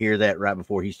 I hear that right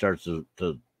before he starts to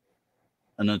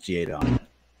enunciate on it.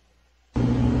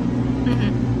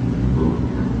 Mm-hmm.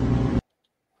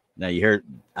 Now you hear,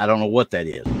 I don't know what that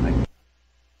is.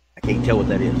 I can't tell what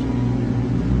that is.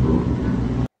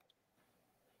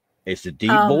 It's a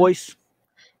deep voice.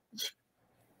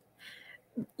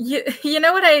 You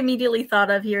know what I immediately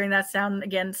thought of hearing that sound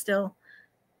again still?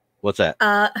 What's that?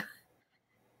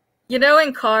 You know,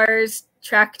 in cars,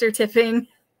 tractor tipping.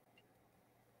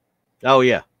 Oh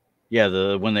yeah.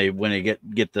 Yeah, when they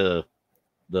get the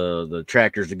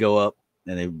tractors to go up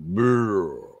and they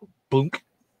boonk.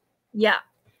 Yeah.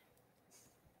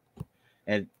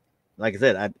 And like I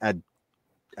said,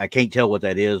 I can't tell what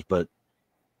that is, but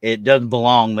it doesn't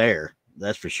belong there.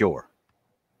 That's for sure.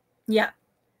 Yeah.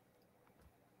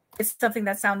 It's something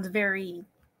that sounds very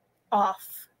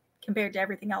off compared to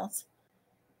everything else.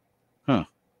 Huh.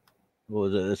 Well,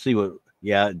 let's see what.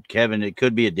 Yeah, Kevin, it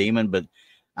could be a demon, but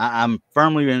I'm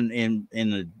firmly in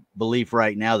the belief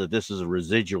right now that this is a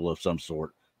residual of some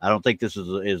sort. I don't think this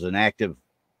is an active,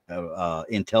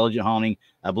 intelligent haunting.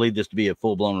 I believe this to be a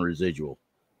full blown residual.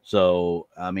 So,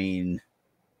 I mean,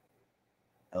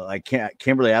 like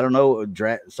Kimberly, I don't know,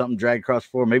 something dragged across the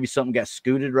floor. Maybe something got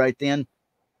scooted right then.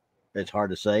 It's hard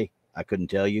to say. I couldn't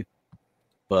tell you,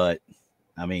 but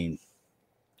I mean,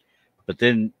 but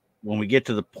then when we get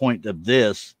to the point of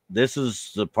this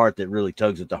is the part that really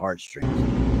tugs at the heartstrings.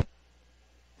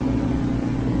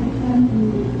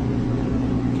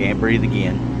 Can't breathe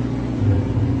again.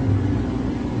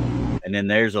 And then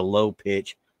there's a low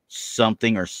pitch,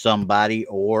 something or somebody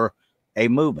or a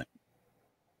movement.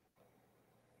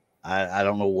 I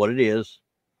don't know what it is,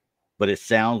 but it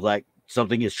sounds like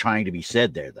something is trying to be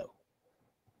said there, though.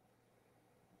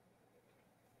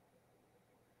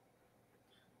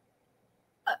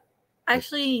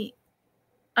 Actually,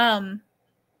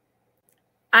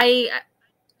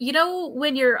 you know,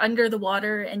 when you're under the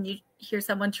water and you hear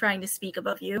someone trying to speak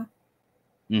above you?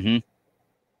 Mm-hmm.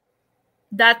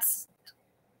 That's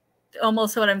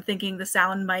almost what I'm thinking the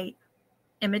sound might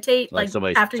imitate. Like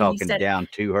somebody's after talking you said down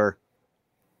to her.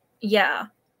 Yeah.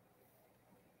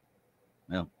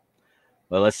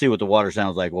 Well, let's see what the water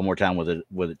sounds like one more time with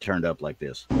it turned up like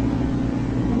this.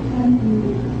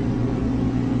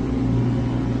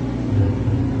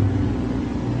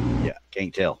 Yeah,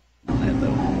 can't tell on that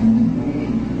though.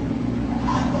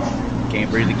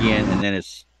 Can't breathe again, and then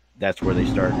that's where you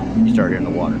start hearing the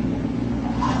water.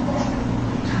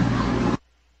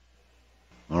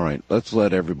 All right, let's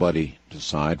let everybody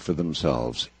decide for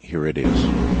themselves. Here it is.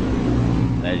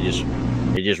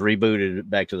 It just rebooted it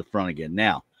back to the front again.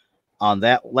 Now, on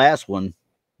that last one,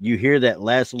 you hear that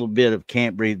last little bit of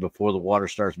can't breathe before the water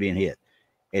starts being hit.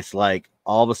 It's like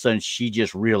all of a sudden she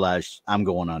just realized I'm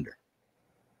going under.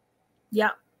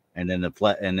 Yeah. And then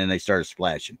they started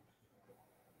splashing.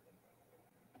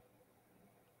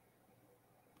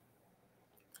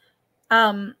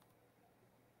 I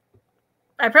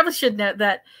probably should note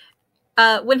that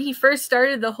when he first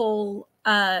started the whole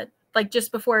like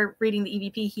just before reading the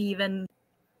EVP, he even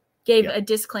gave a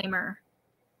disclaimer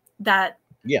that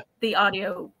the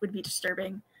audio would be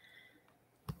disturbing.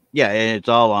 Yeah, and it's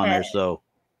all on there. So,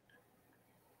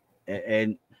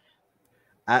 and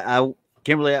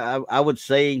Kimberly, I would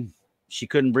say she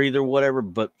couldn't breathe or whatever,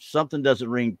 but something doesn't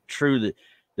ring true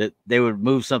that they would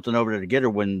move something over there to get her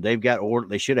when they've got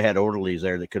they should have had orderlies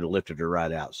there that could have lifted her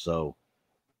right out. So,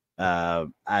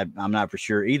 I'm not for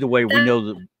sure. Either way, we know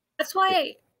that. That's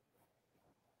why.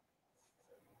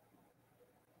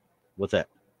 What's that?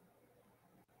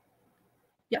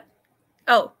 Yeah.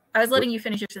 Oh, I was letting you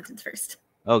finish your sentence first.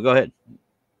 Oh, go ahead.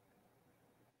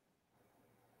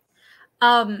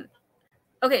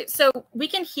 Okay, so we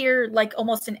can hear like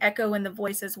almost an echo in the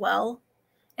voice as well.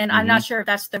 And I'm not sure if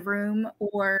that's the room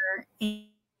or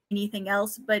anything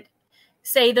else, but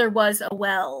say there was a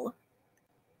well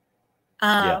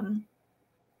in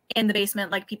the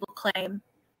basement, like people claim.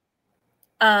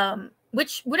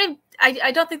 Which wouldn't,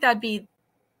 I don't think that'd be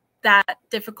that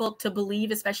difficult to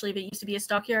believe, especially if it used to be a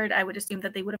stockyard. I would assume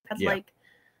that they would have had like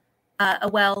a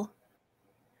well.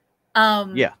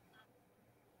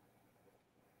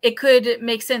 It could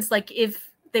make sense, like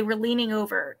if they were leaning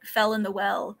over, fell in the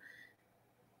well,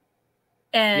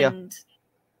 and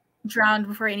drowned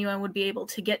before anyone would be able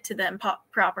to get to them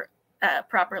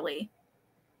properly.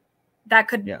 That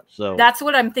could. So that's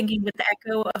what I'm thinking with the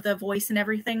echo of the voice and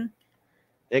everything.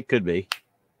 It could be,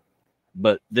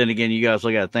 but then again, you guys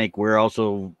got to think we're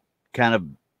also kind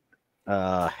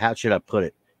of how should I put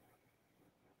it?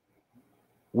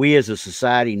 we as a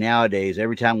society nowadays,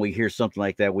 every time we hear something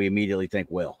like that, we immediately think,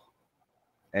 well,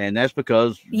 and that's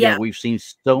because we've seen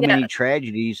so many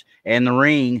tragedies. And The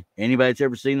Ring, anybody that's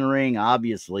ever seen The Ring,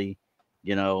 obviously,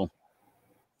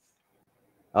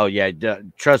 oh yeah,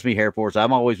 trust me, Hair Force,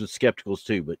 I'm always with skepticals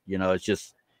too, but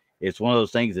it's one of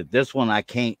those things that this one I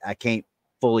can't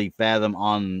fully fathom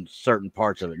on certain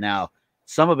parts of it. Now,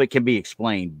 some of it can be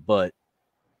explained, but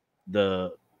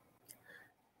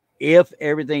if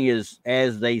everything is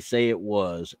as they say it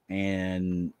was,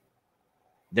 and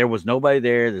there was nobody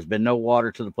there's been no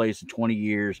water to the place in 20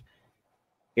 years,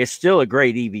 it's still a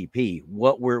great EVP.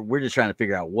 What we're just trying to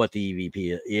figure out what the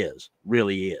EVP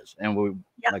really is. And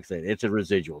like I said, it's a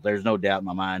residual. There's no doubt in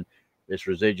my mind it's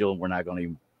residual. We're not going to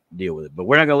even deal with it, but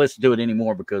we're not going to listen to it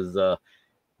anymore because I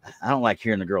don't like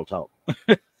hearing the girl talk.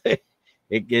 I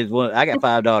got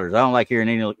 5 daughters. I don't like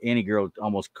hearing any girl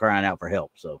almost crying out for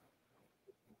help. So,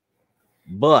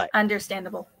 but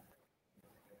understandable.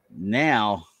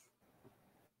 Now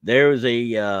there was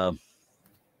a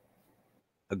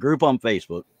group on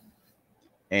Facebook,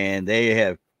 and they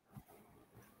have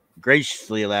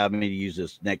graciously allowed me to use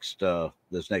this next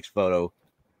photo.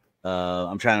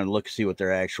 I'm trying to see what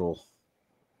their actual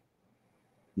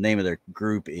name of their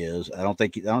group is. I don't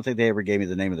think they ever gave me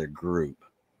the name of their group,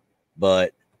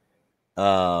 but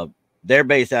they're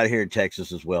based out here in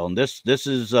Texas as well. And this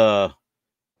is the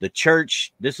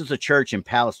church. This is a church in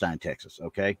Palestine, Texas.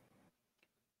 Okay,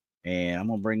 and I'm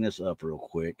gonna bring this up real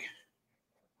quick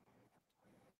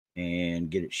and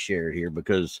get it shared here,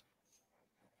 because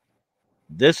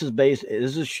this is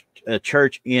a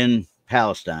church in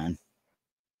Palestine.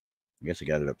 I guess I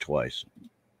got it up twice.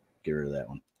 Get rid of that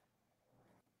one.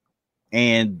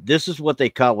 And this is what they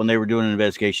caught when they were doing an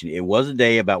investigation. It was a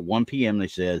day about 1 p.m., they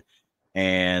said,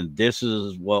 and this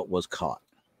is what was caught.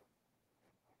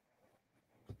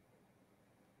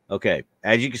 Okay,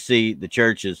 as you can see, the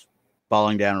church is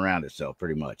falling down around itself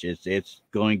pretty much. It's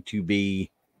going to be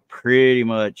pretty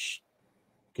much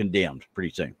condemned pretty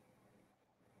soon.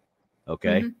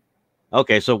 Okay. Mm-hmm.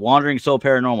 Okay, so Wandering Soul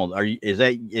Paranormal. Is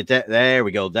that there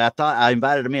we go. I thought I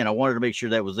invited them in. I wanted to make sure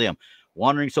that was them.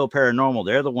 Wandering Soul Paranormal,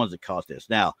 they're the ones that caught this.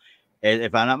 Now,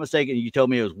 if I'm not mistaken, you told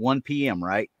me it was 1 p.m.,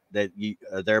 right? That you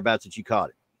thereabouts that you caught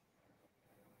it.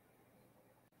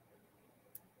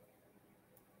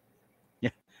 Yeah.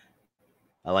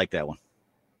 I like that one.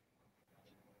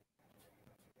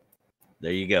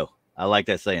 There you go. I like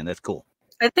that saying. That's cool.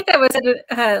 I think I was at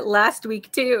it last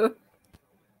week too.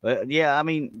 Yeah, I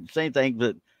mean, same thing,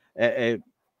 but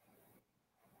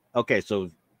okay, so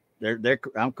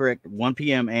I'm correct, 1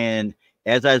 p.m. And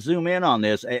as I zoom in on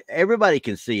this, everybody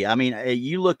can see. I mean,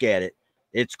 you look at it,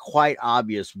 it's quite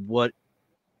obvious what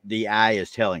the eye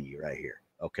is telling you right here.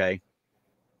 Okay,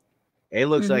 it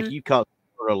looks like you caught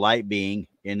sort of light being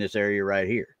in this area right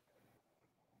here.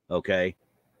 Okay,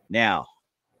 now,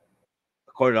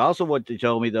 according to also what they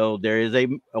told me, though, there is a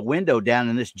window down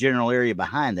in this general area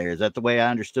behind there. Is that the way I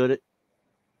understood it?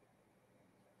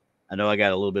 I know I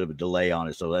got a little bit of a delay on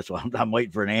it, so that's why I'm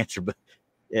waiting for an answer. But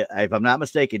if I'm not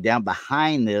mistaken, down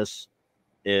behind this,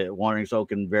 Wandering Soul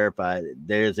can verify,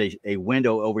 there's a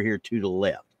window over here to the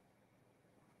left.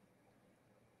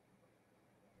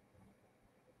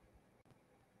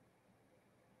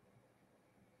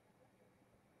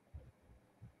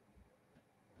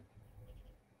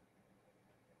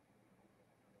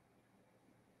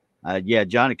 Yeah,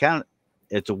 John,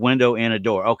 it's a window and a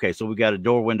door. Okay, so we got a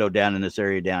door window down in this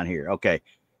area down here. Okay,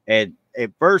 and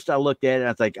at first I looked at it and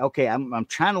I think, okay, I'm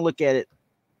trying to look at it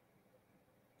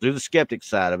through the skeptic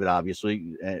side of it.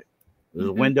 Obviously, there's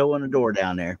a window and a door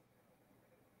down there.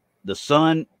 The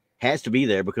sun has to be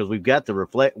there because we've got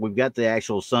the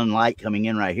actual sunlight coming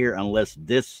in right here, unless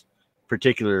this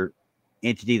particular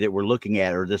entity that we're looking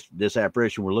at, or this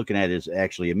apparition we're looking at, is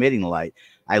actually emitting the light.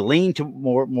 I lean to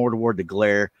more toward the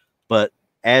glare, but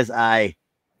as I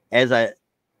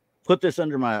put this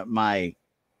under my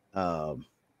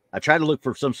I try to look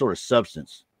for some sort of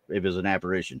substance if it's an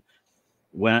apparition.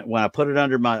 When I put it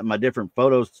under my different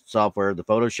photo software, the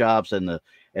Photoshops and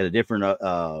the different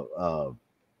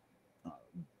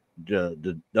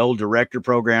the old director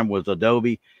program with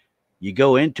Adobe, you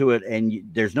go into it and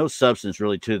there's no substance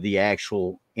really to the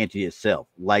actual entity itself.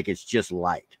 Like, it's just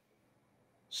light.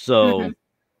 So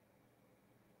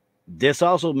this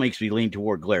also makes me lean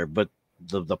toward glare, but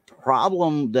the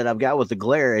problem that I've got with the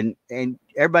glare, and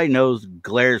everybody knows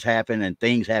glares happen and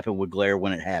things happen with glare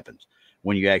when it happens,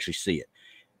 when you actually see it.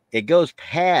 It goes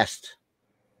past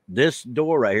this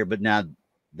door right here, but now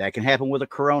that can happen with a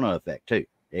corona effect too.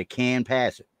 It can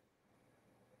pass it.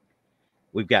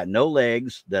 We've got no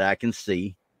legs that I can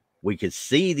see. We could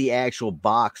see the actual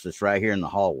box that's right here in the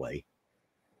hallway.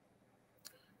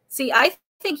 See, I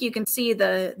think you can see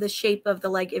the shape of the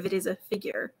leg if it is a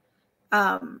figure.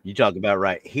 You talk about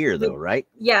right here, though, right?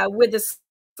 Yeah, with the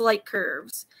slight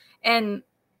curves. And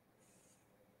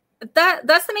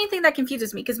that's the main thing that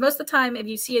confuses me, because most of the time if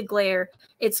you see a glare,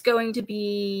 it's going to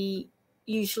be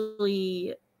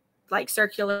usually like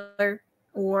circular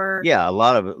or yeah, a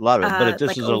lot of it. But if this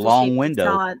like is a long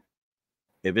window,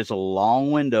 if it's a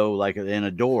long window like in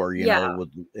a door, you know,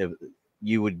 if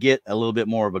you would get a little bit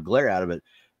more of a glare out of it.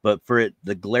 But for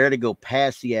the glare to go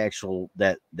past the actual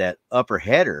that upper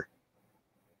header,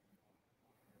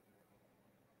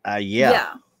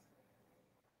 yeah.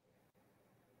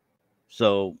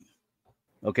 So,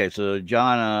 okay, so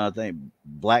John, I think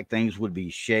black things would be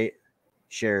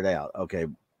shared out. Okay,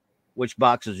 which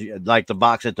boxes? Like the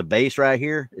box at the base right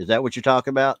here? Is that what you're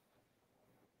talking about?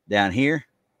 Down here?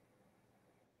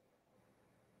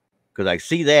 Because I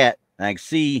see that, and I can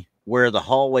see where the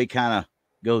hallway kind of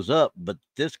goes up, but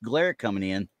this glare coming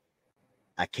in,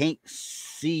 I can't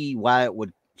see why it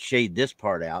would shade this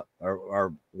part out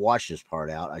or wash this part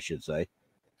out, I should say.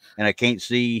 And I can't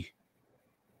see.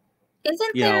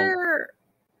 Isn't there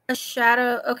a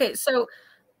shadow? Okay, so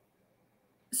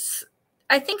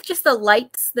I think just the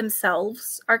lights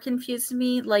themselves are confusing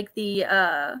me, like the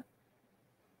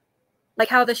like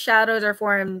how the shadows are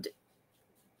formed.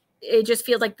 It just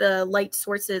feels like the light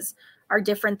sources are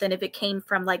different than if it came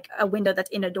from like a window that's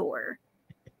in a door.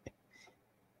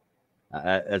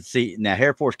 See, now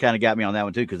Hair Force kind of got me on that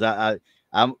one too, because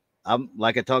I'm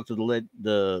like, I talked to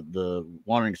the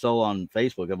Wandering Soul on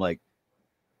Facebook. I'm like,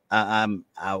 I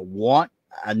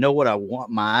know what I want,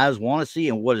 my eyes want to see,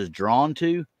 and what is drawn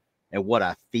to, and what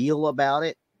I feel about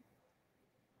it,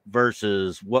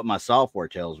 versus what my software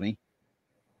tells me.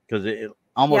 Because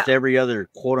almost every other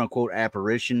quote unquote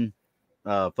apparition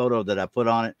photo that I put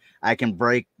on it, I can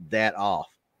break that off,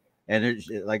 and there's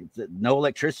like no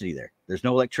electricity there. There's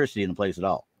no electricity in the place at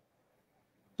all.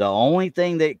 The only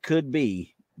thing that could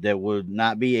be that would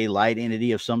not be a light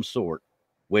entity of some sort,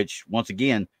 which once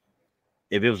again,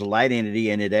 if it was a light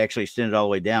entity and it actually extended all the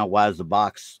way down, why is the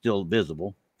box still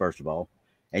visible? First of all,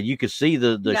 and you could see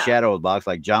the shadow of the box,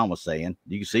 like John was saying.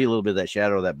 You can see a little bit of that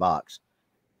shadow of that box.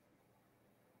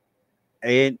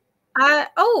 And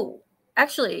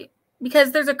actually,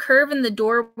 because there's a curve in the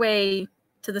doorway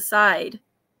to the side.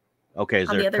 Okay, is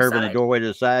there a curve in the doorway to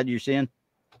the side you're seeing?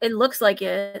 It looks like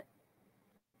it.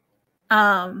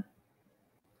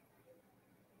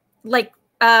 Like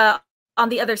on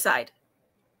the other side.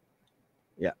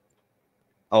 Yeah.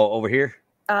 Oh, over here?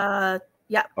 Yeah.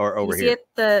 Or over here? See it?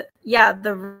 The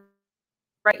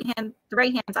right hand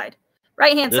side.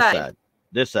 Right hand side.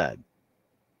 This side.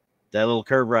 That little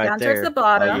curve right down there. Towards the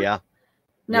bottom. Oh yeah.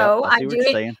 No, I'm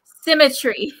doing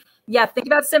symmetry. Yeah, think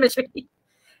about symmetry.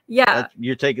 Yeah.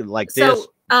 You're taking like this,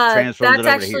 transfers that's it over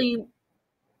actually to here.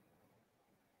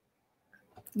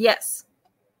 Yes.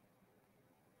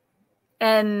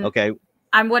 And okay,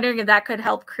 I'm wondering if that could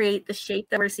help create the shape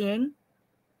that we're seeing.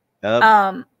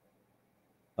 Okay,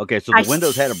 so the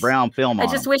windows had a brown film on I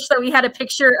just them. wish that we had a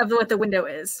picture of what the window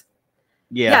is.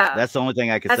 Yeah, that's the only thing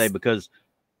I could say, because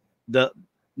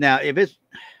now if it's,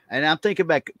 and I'm thinking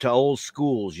back to old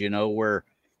schools, you know, where,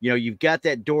 you know, you've got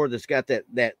that door that's got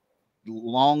that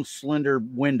long, slender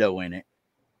window in it.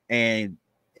 And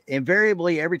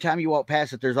invariably, every time you walk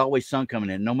past it, there's always sun coming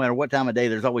in. No matter what time of day,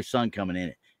 there's always sun coming in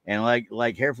it. And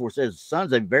like Hair Force says,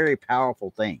 sun's a very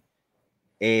powerful thing.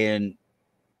 And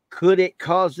could it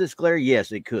cause this glare?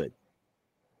 Yes, it could.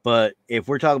 But if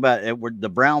we're talking about the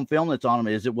brown film that's on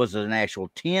them, was it an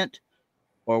actual tint,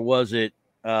 or was it,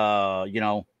 you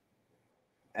know,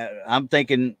 I'm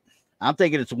thinking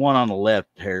it's the one on the left,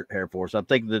 Hair Force. I'm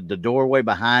thinking the doorway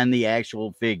behind the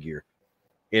actual figure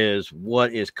is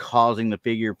what is causing the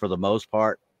figure for the most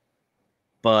part.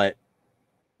 But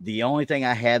the only thing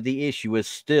I have the issue with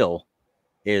still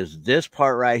is this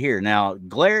part right here. Now,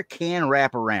 glare can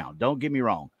wrap around. Don't get me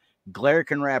wrong. Glare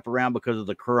can wrap around because of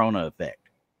the corona effect.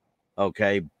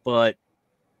 Okay, but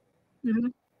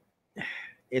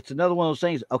it's another one of those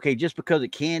things. Okay, just because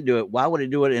it can do it, why would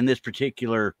it do it in this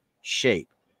particular shape?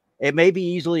 It may be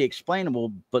easily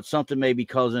explainable, but something may be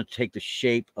causing it to take the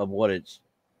shape of what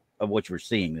you're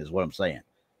seeing, is what I'm saying.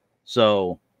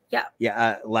 So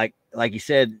yeah, like you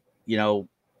said, you know,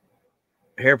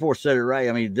 Hair Force said it right.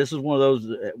 I mean, this is one of those,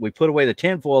 we put away the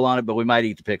tinfoil on it, but we might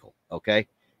eat the pickle, okay?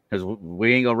 Because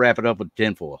we ain't gonna wrap it up with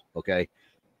tinfoil, okay?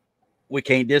 We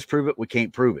can't disprove it. We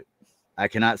can't prove it. I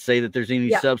cannot say that there's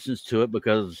any substance to it,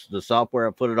 because the software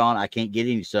I put it on, I can't get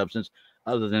any substance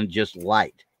other than just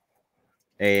light.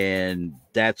 And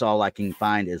that's all I can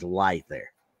find is light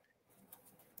there.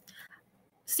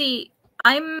 See,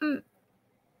 I'm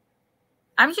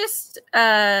just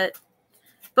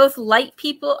both light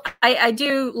people. I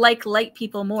do like light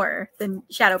people more than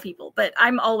shadow people, but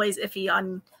I'm always iffy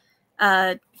on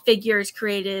figures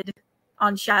created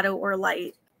on shadow or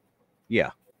light.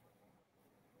 Yeah.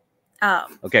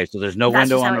 Okay, so there's no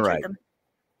window on the right.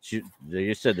 They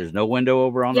just said there's no window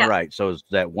over on the right. So it's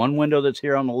that one window that's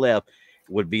here on the left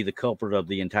would be the culprit of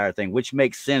the entire thing, which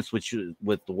makes sense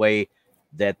with the way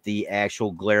that the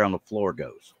actual glare on the floor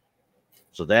goes.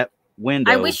 So that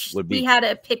window I wish would be. We had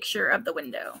a picture of the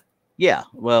window. Yeah,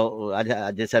 well,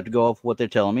 I just have to go off what they're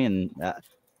telling me, and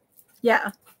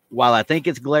yeah. While I think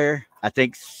it's glare, I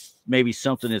think maybe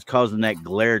something is causing that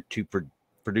glare to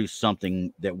produce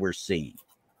something that we're seeing.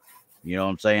 You know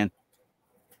what I'm saying?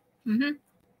 Mm-hmm.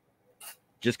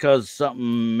 Just because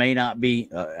something may not be,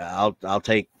 I'll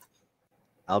take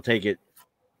it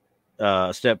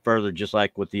a step further. Just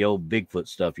like with the old Bigfoot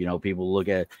stuff, you know, people look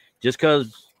at it, just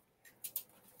because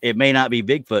it may not be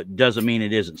Bigfoot doesn't mean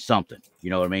it isn't something.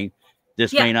 You know what I mean?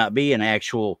 This may not be an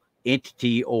actual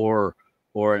entity or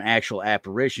an actual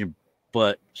apparition,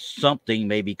 but something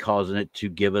may be causing it to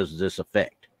give us this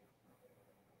effect.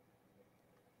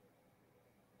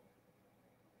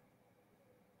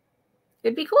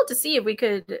 It'd be cool to see if we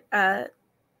could.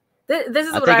 This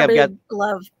is what I really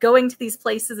love: going to these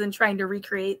places and trying to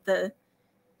recreate the.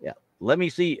 Yeah, let me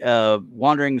see.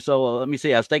 Wandering Soul. Let me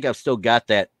see. I think I've still got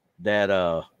that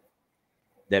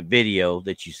video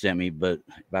that you sent me, but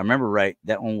if I remember right,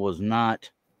 that one was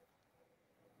not.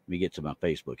 Let me get to my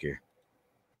Facebook here.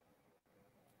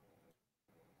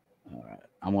 All right,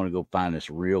 I'm going to go find this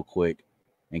real quick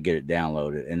and get it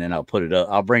downloaded, and then I'll put it up.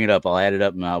 I'll bring it up. I'll add it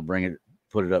up, and I'll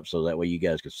put it up so that way you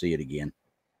guys can see it again.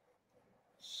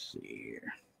 Let's see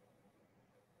here.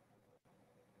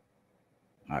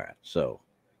 All right, so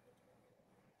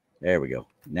there we go.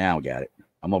 Now we got it.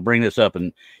 I'm going to bring this up,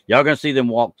 and y'all going to see them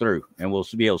walk through, and we'll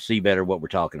be able to see better what we're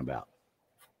talking about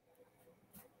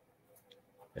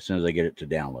as soon as I get it to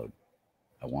download.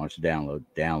 I want it to download.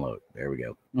 Download. There we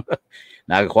go.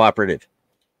 Now cooperative.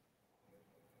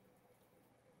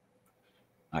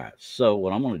 All right, so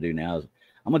what I'm going to do now is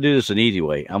I'm going to do this an easy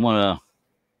way. I'm going to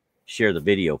share the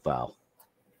video file.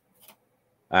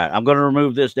 All right, I'm going to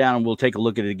remove this down, and we'll take a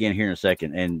look at it again here in a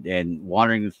second. And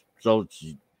Wandering Soul,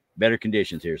 better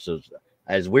conditions here. So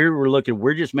as we were looking,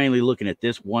 we're just mainly looking at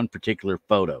this one particular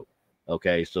photo.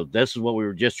 Okay, so this is what we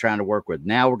were just trying to work with.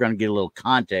 Now we're going to get a little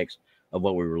context of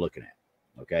what we were looking at.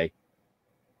 Okay.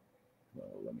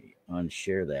 Well, let me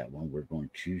unshare that one. We're going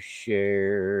to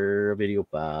share a video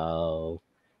file.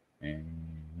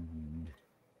 And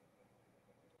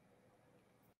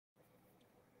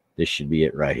this should be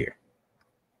it right here.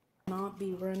 Not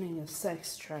be running a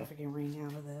sex trafficking ring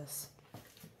out of this.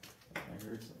 I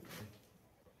heard something.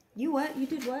 You what? You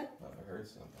did what? I heard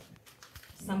something.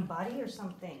 Somebody or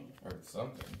something? Or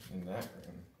something in that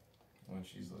room when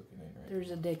she's looking in right. There's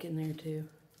a dick in there too.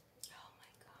 Oh my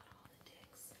god, all the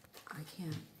dicks. I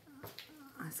can't.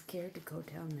 I'm scared to go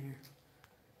down there.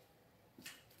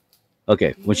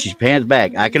 Okay, when she pans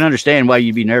back, I can understand why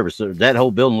you'd be nervous. That whole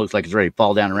building looks like it's ready to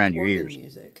fall down around your ears.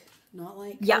 Music. Not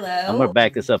like hello. I'm going to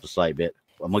back this up a slight bit.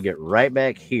 I'm going to get right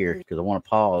back here because I want to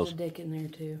pause. There's a dick in there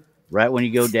too. Right when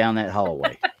you go down that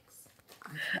hallway.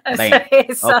 Bam.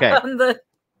 Okay.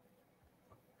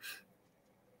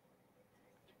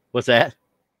 What's that?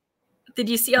 Did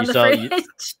you see on the fridge?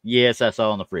 Yes, I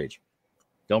saw on the fridge.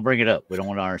 Don't bring it up. We don't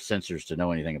want our sensors to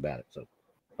know anything about it. So,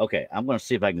 okay, I'm going to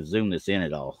see if I can zoom this in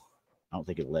at all. I don't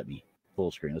think it'll let me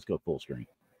full screen. Let's go full screen.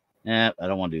 I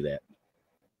don't want to do that.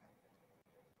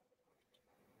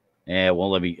 It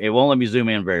won't let me zoom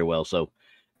in very well. So,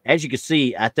 as you can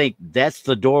see, I think that's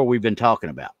the door we've been talking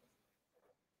about.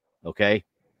 Okay.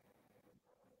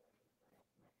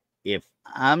 If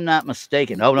I'm not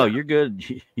mistaken, oh no, you're good.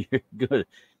 You're good.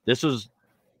 This was,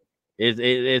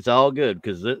 it's all good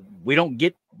because we don't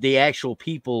get the actual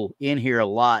people in here a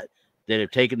lot that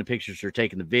have taken the pictures or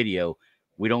taken the video.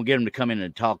 We don't get them to come in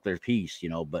and talk their piece, you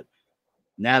know. But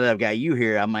now that I've got you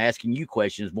here, I'm asking you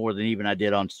questions more than even I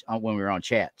did on when we were on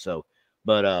chat. So,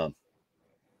 but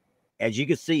as you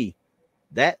can see,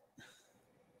 that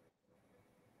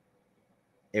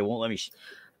it won't let me.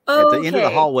 At the end of the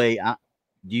hallway,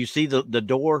 do you see the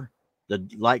door, the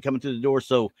light coming through the door?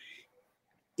 So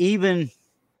even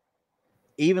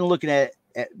looking at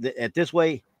this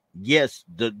way, yes,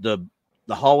 the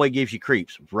hallway gives you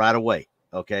creeps right away.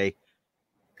 Okay,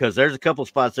 because there's a couple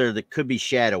spots there that could be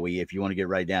shadowy if you want to get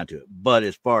right down to it. But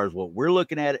as far as what we're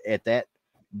looking at that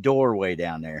doorway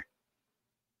down there,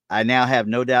 I now have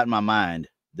no doubt in my mind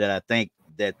that I think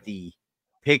that the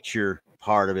picture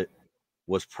part of it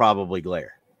was probably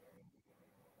glare.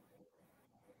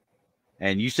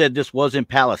 And you said this was in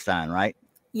Palestine, right?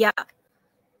 Yeah,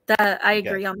 I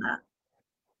agree on that.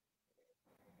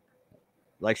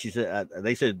 Like she said,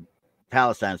 they said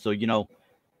Palestine. So,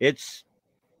 it's,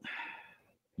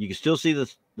 you can still see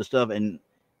the stuff. And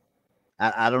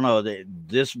I don't know,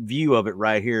 this view of it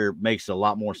right here makes a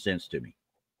lot more sense to me.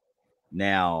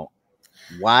 Now,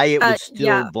 why it would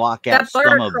still block out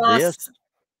some of this?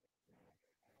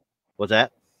 What's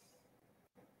that?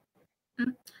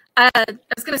 I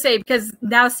was going to say, because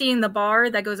now seeing the bar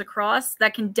that goes across,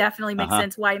 that can definitely make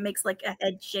sense why it makes like a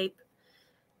head shape.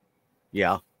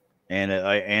 Yeah.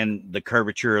 And the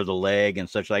curvature of the leg and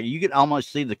such, like you can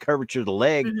almost see the curvature of the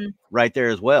leg right there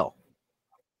as well.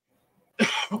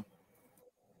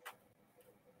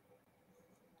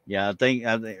 Yeah, I think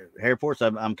Air Force,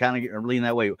 I'm kind of leaning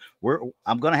that way.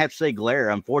 I'm going to have to say glare,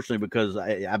 unfortunately, because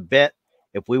I bet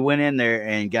if we went in there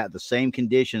and got the same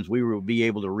conditions, we would be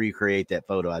able to recreate that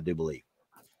photo. I do believe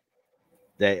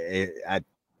that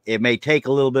it may take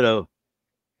a little bit of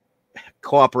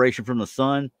cooperation from the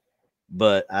sun,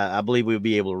 but I believe we would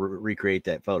be able to recreate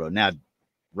that photo. Now,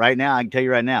 right now, I can tell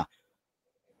you right now,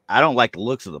 I don't like the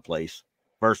looks of the place,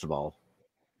 first of all.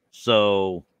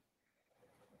 So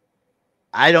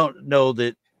I don't know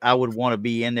that I would want to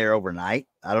be in there overnight.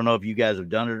 I don't know if you guys have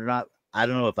done it or not. I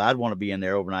don't know if I'd want to be in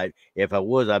there overnight. If I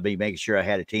was, I'd be making sure I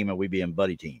had a team and we'd be in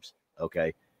buddy teams.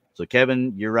 Okay. So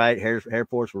Kevin, you're right. Air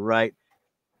Force, we're right.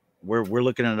 We're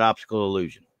looking at an optical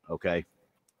illusion. Okay.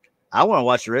 I want to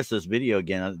watch the rest of this video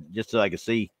again just so I can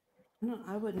see. No,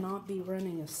 I would not be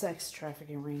running a sex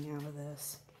trafficking ring out of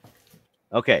this.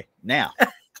 Okay. Now,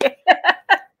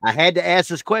 I had to ask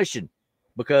this question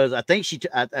because I think she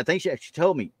actually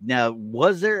told me. Now,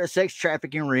 was there a sex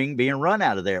trafficking ring being run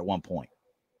out of there at one point?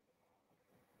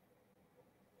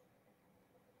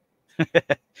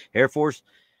 Air Force,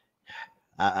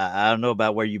 I don't know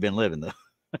about where you've been living though.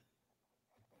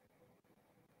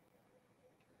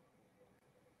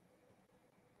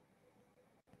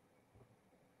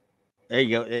 There you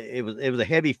go. It was a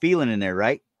heavy feeling in there,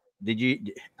 right? Did you?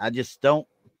 I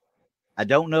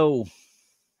don't know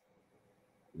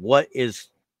what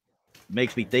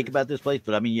makes me think about this place,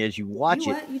 but I mean, as you watch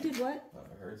it, you did what?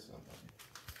 I heard something.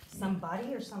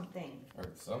 Somebody or something?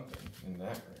 Heard something in that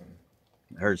room.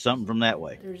 Heard something from that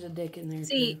way. There's a dick in there.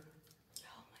 See.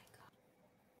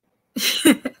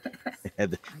 Too.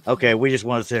 Okay, we just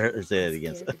want to say it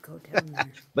again.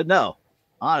 But no,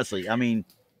 honestly, I mean,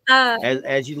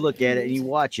 as you look at it and you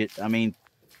watch it, I mean,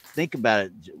 think about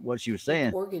it, what she was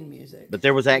saying. Organ music. But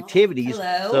there was activities.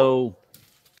 Hello? So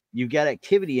you've got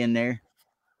activity in there.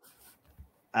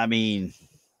 I mean.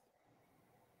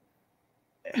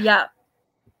 Yeah.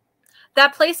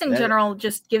 That place in general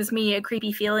just gives me a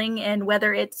creepy feeling, and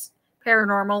whether it's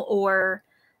paranormal or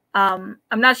I'm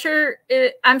not sure.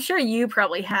 I'm sure you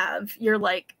probably have. You're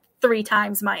like 3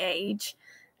 times my age.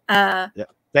 Yeah,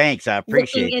 thanks. I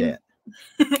appreciate that.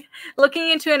 Looking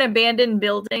into an abandoned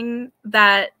building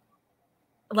that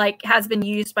like has been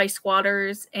used by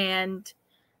squatters and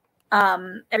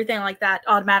everything like that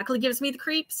automatically gives me the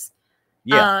creeps.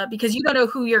 Yeah. Because you don't know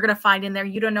who you're going to find in there.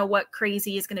 You don't know what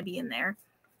crazy is going to be in there.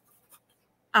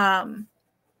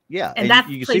 Yeah. And that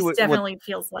place definitely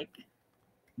feels like.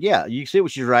 Yeah, you see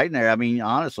what she's writing there. I mean,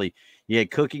 honestly, you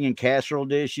had cooking and casserole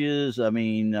dishes. I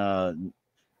mean,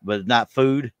 but not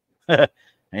food.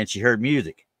 And she heard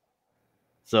music.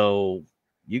 So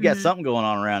you got something going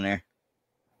on around there.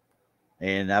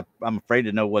 And I'm afraid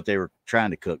to know what they were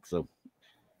trying to cook. So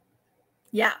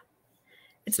yeah.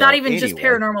 It's not even just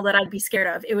paranormal that I'd be scared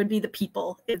of. It would be the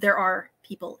people, if there are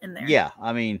people in there. Yeah,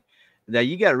 I mean, now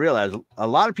you got to realize a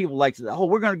lot of people like to, oh,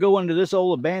 we're going to go into this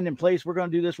old abandoned place. We're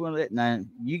going to do this one. Now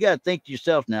you got to think to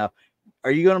yourself now,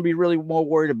 are you going to be really more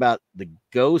worried about the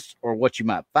ghosts or what you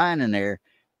might find in there?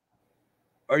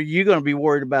 Or are you going to be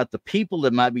worried about the people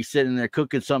that might be sitting there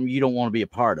cooking something you don't want to be a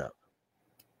part of?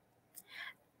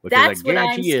 Because that's what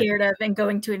I'm scared of and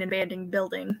going to an abandoned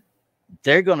building.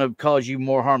 They're going to cause you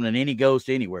more harm than any ghost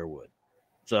anywhere would.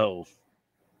 So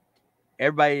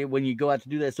everybody, when you go out to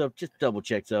do that stuff, just double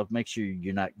check stuff. Make sure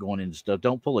you're not going into stuff.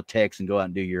 Don't pull a text and go out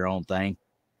and do your own thing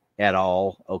at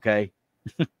all. Okay.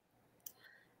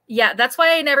 Yeah. That's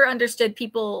why I never understood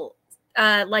people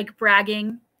like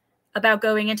bragging about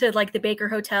going into like the Baker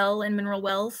Hotel in Mineral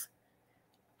Wells.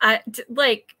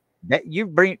 Like that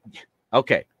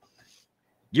okay.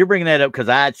 You're bringing that up because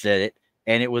I'd said it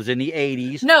and it was in the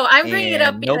 80s. No, I'm bringing it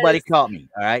up because nobody caught me.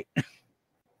 All right.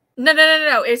 No.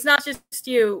 It's not just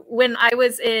you. When I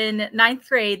was in 9th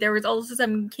grade, there was also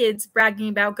some kids bragging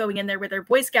about going in there with their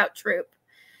Boy Scout troop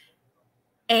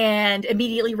and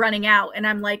immediately running out. And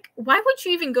I'm like, why would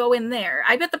you even go in there?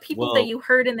 I bet the people that you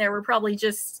heard in there were probably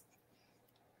just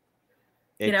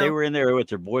if they were in there with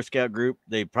their Boy Scout group,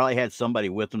 they probably had somebody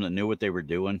with them that knew what they were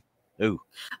doing. Ooh.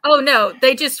 Oh no,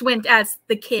 they just went as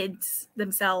the kids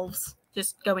themselves,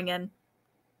 just going in.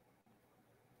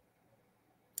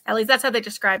 At least that's how they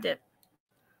described it.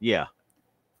 Yeah.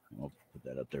 I'll put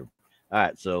that up there. All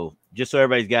right. So just so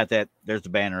everybody's got that, there's the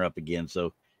banner up again.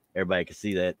 So everybody can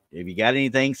see that. If you got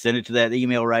anything, send it to that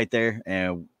email right there,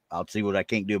 and I'll see what I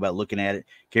can't do about looking at it.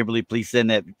 Kimberly, please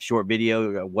send that short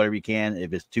video, whatever you can.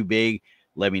 If it's too big,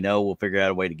 let me know. We'll figure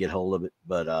out a way to get hold of it.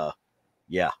 But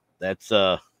yeah, that's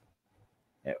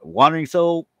Wandering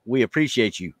Soul. We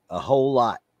appreciate you a whole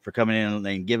lot for coming in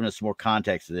and giving us some more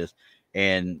context to this.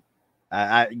 And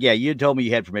yeah, you told me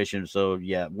you had permission. So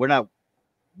yeah,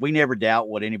 we never doubt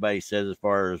what anybody says as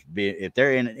far as if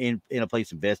they're in a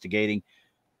place investigating.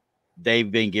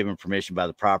 They've been given permission by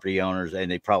the property owners,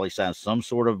 and they probably signed some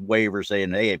sort of waiver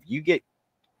saying, hey, if you get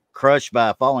crushed by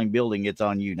a falling building, it's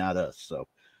on you, not us. So,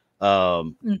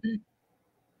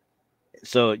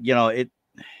 so, you know,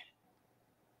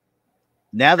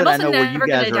 now that I know where you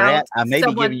guys are at, I may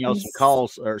be giving y'all some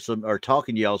calls or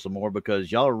talking to y'all some more,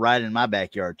 because y'all are right in my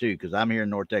backyard too, because I'm here in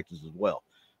North Texas as well.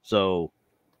 So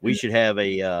we should have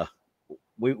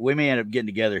we may end up getting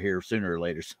together here sooner or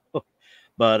later. So,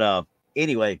 but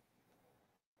anyway,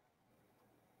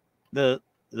 the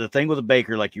thing with the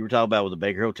Baker, like you were talking about with the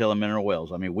Baker Hotel and Mineral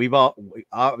Wells. I mean,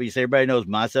 obviously everybody knows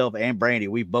myself and Brandy.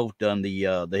 We've both done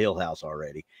the Hill House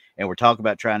already, and we're talking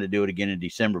about trying to do it again in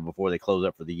December before they close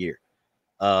up for the year.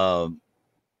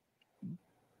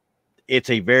 It's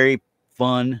a very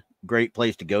fun, great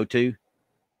place to go to,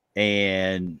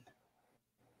 and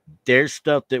there's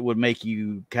stuff that would make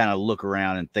you kind of look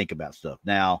around and think about stuff.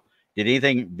 Now, did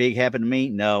anything big happen to me?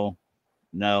 No,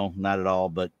 not at all.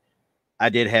 But I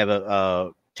did have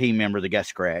a team member that got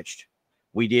scratched.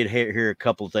 We did hear a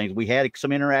couple of things. We had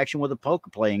some interaction with a poker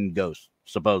playing ghost,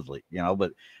 supposedly, you know,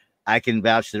 but I can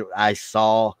vouch that I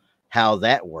saw how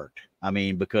that worked. I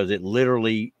mean, because it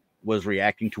literally was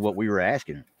reacting to what we were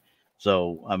asking her.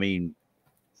 So, I mean,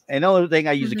 and the only thing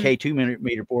I use a K2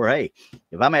 meter for, hey,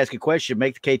 if I'm asking a question,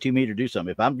 make the K2 meter do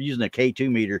something. If I'm using a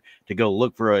K2 meter to go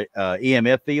look for a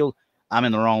EMF field, I'm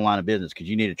in the wrong line of business, because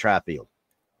you need a tri-field,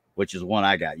 which is the one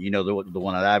I got. You know, the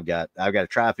one that I've got a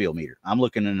tri-field meter. I'm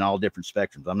looking in all different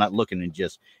spectrums. I'm not looking in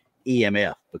just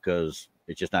EMF, because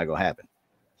it's just not going to happen.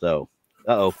 So,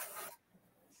 uh-oh.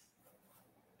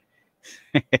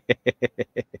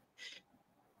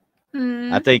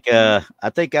 I think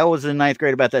I was in ninth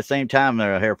grade about that same time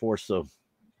there at Air Force. So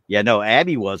yeah, no,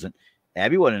 Abby wasn't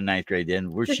in ninth grade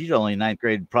then. She's only in ninth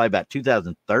grade, probably about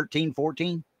 2013,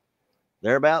 14,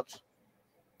 thereabouts.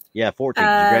 Yeah, 14. She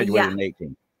graduated in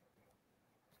 18.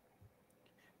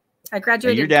 I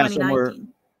graduated in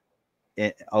 2019.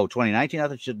 2019. I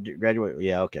thought she graduated.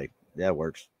 Yeah, okay, that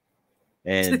works.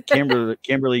 And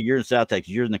Kimberly, you're in South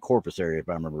Texas. You're in the Corpus area, if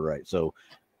I remember right. So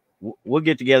we'll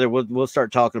get together. We'll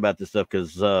start talking about this stuff,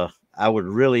 because I would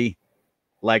really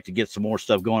like to get some more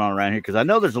stuff going on around here, because I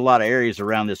know there's a lot of areas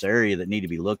around this area that need to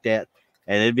be looked at,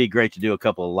 and it'd be great to do a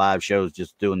couple of live shows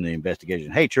just doing the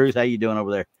investigation. Hey, Truth, how you doing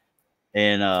over there?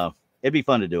 And it'd be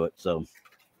fun to do it. So,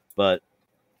 but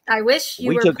I wish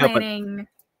you were planning.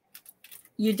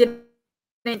 You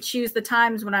didn't choose the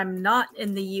times when I'm not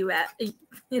in the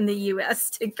U.S.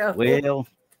 to go. Well,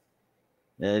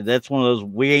 that's one of those,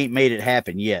 we ain't made it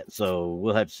happen yet, so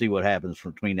we'll have to see what happens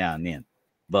between now and then.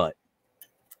 But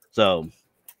so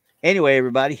anyway,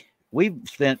 everybody, we've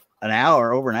spent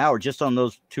over an hour just on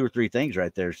those 2 or 3 things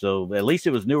right there. So at least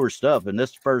it was newer stuff, and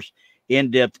this first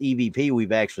in-depth EVP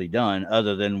we've actually done,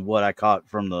 other than what I caught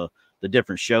from the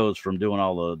different shows from doing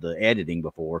all the editing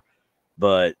before.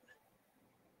 But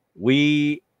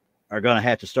we are going to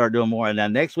have to start doing more. And now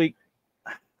next week,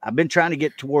 I've been trying to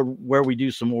get toward where we do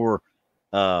some more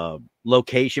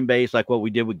location based, like what we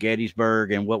did with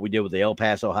Gettysburg and what we did with the El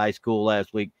Paso High School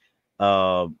last week.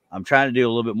 I'm trying to do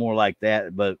a little bit more like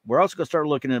that, but we're also going to start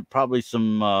looking at probably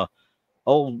some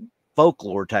old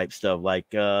folklore type stuff, like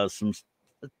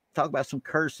talk about some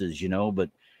curses, you know, but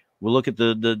we'll look at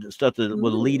the stuff that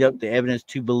will lead up the evidence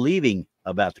to believing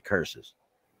about the curses.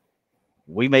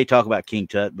 We may talk about King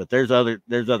Tut, but there's other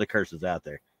curses out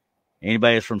there.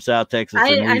 Anybody that's from South Texas,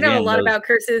 I know a lot about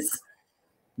curses.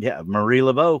 Yeah, Marie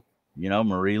Laveau,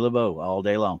 Marie Laveau all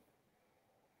day long.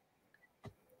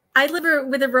 I live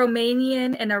with a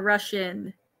Romanian and a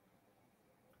Russian.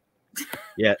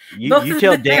 Yeah, you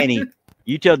tell Danny.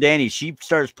 You tell Danny she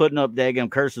starts putting up daggum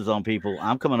curses on people,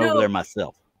 I'm coming over there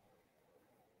myself.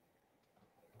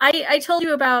 I told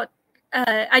you about,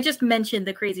 I just mentioned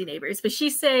the crazy neighbors, but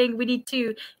she's saying we need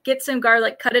to get some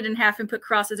garlic, cut it in half, and put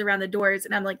crosses around the doors.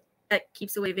 And I'm like, that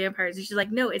keeps away vampires. And she's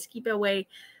like, no, it's keep away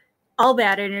all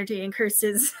bad energy and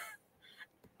curses.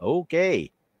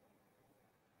 Okay.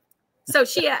 So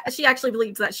she actually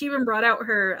believes that. She even brought out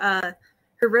her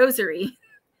rosary.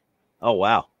 Oh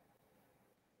wow.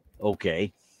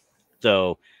 Okay.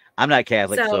 So I'm not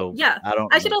Catholic, so yeah. I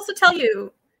don't. I should also tell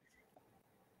you,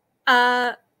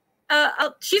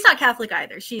 she's not Catholic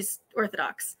either. She's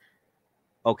Orthodox.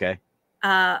 Okay.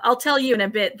 I'll tell you in a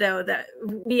bit, though, that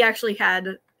we actually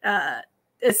had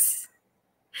this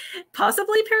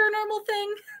possibly paranormal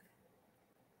thing.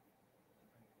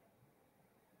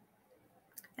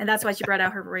 And that's why she brought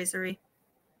out her rosary.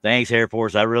 Thanks, Air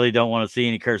Force. I really don't want to see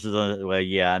any curses on it. Well,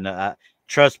 yeah,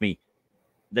 trust me.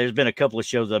 There's been a couple of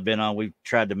shows I've been on. We've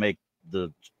tried to make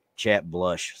the chat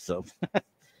blush. So, all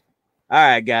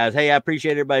right, guys. Hey, I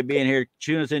appreciate everybody being here.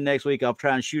 Tune us in next week. I'll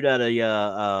try and shoot out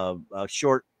a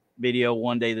short video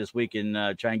one day this week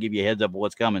and try and give you a heads up of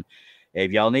what's coming.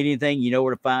 If y'all need anything, you know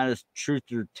where to find us.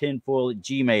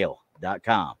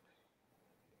 truththroughtinfoil@gmail.com.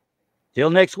 Till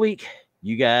next week,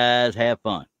 you guys have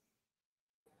fun.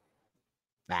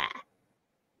 Bye.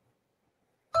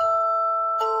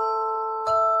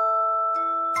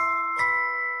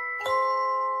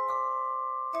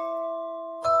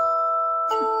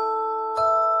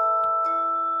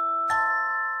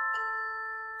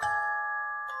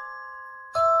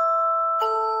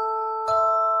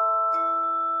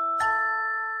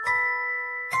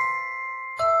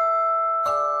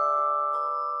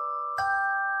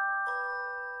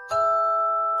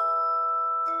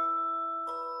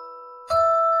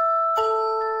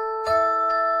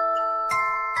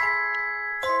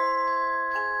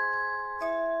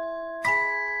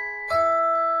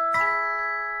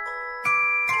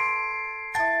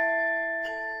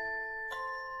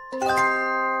 Bye.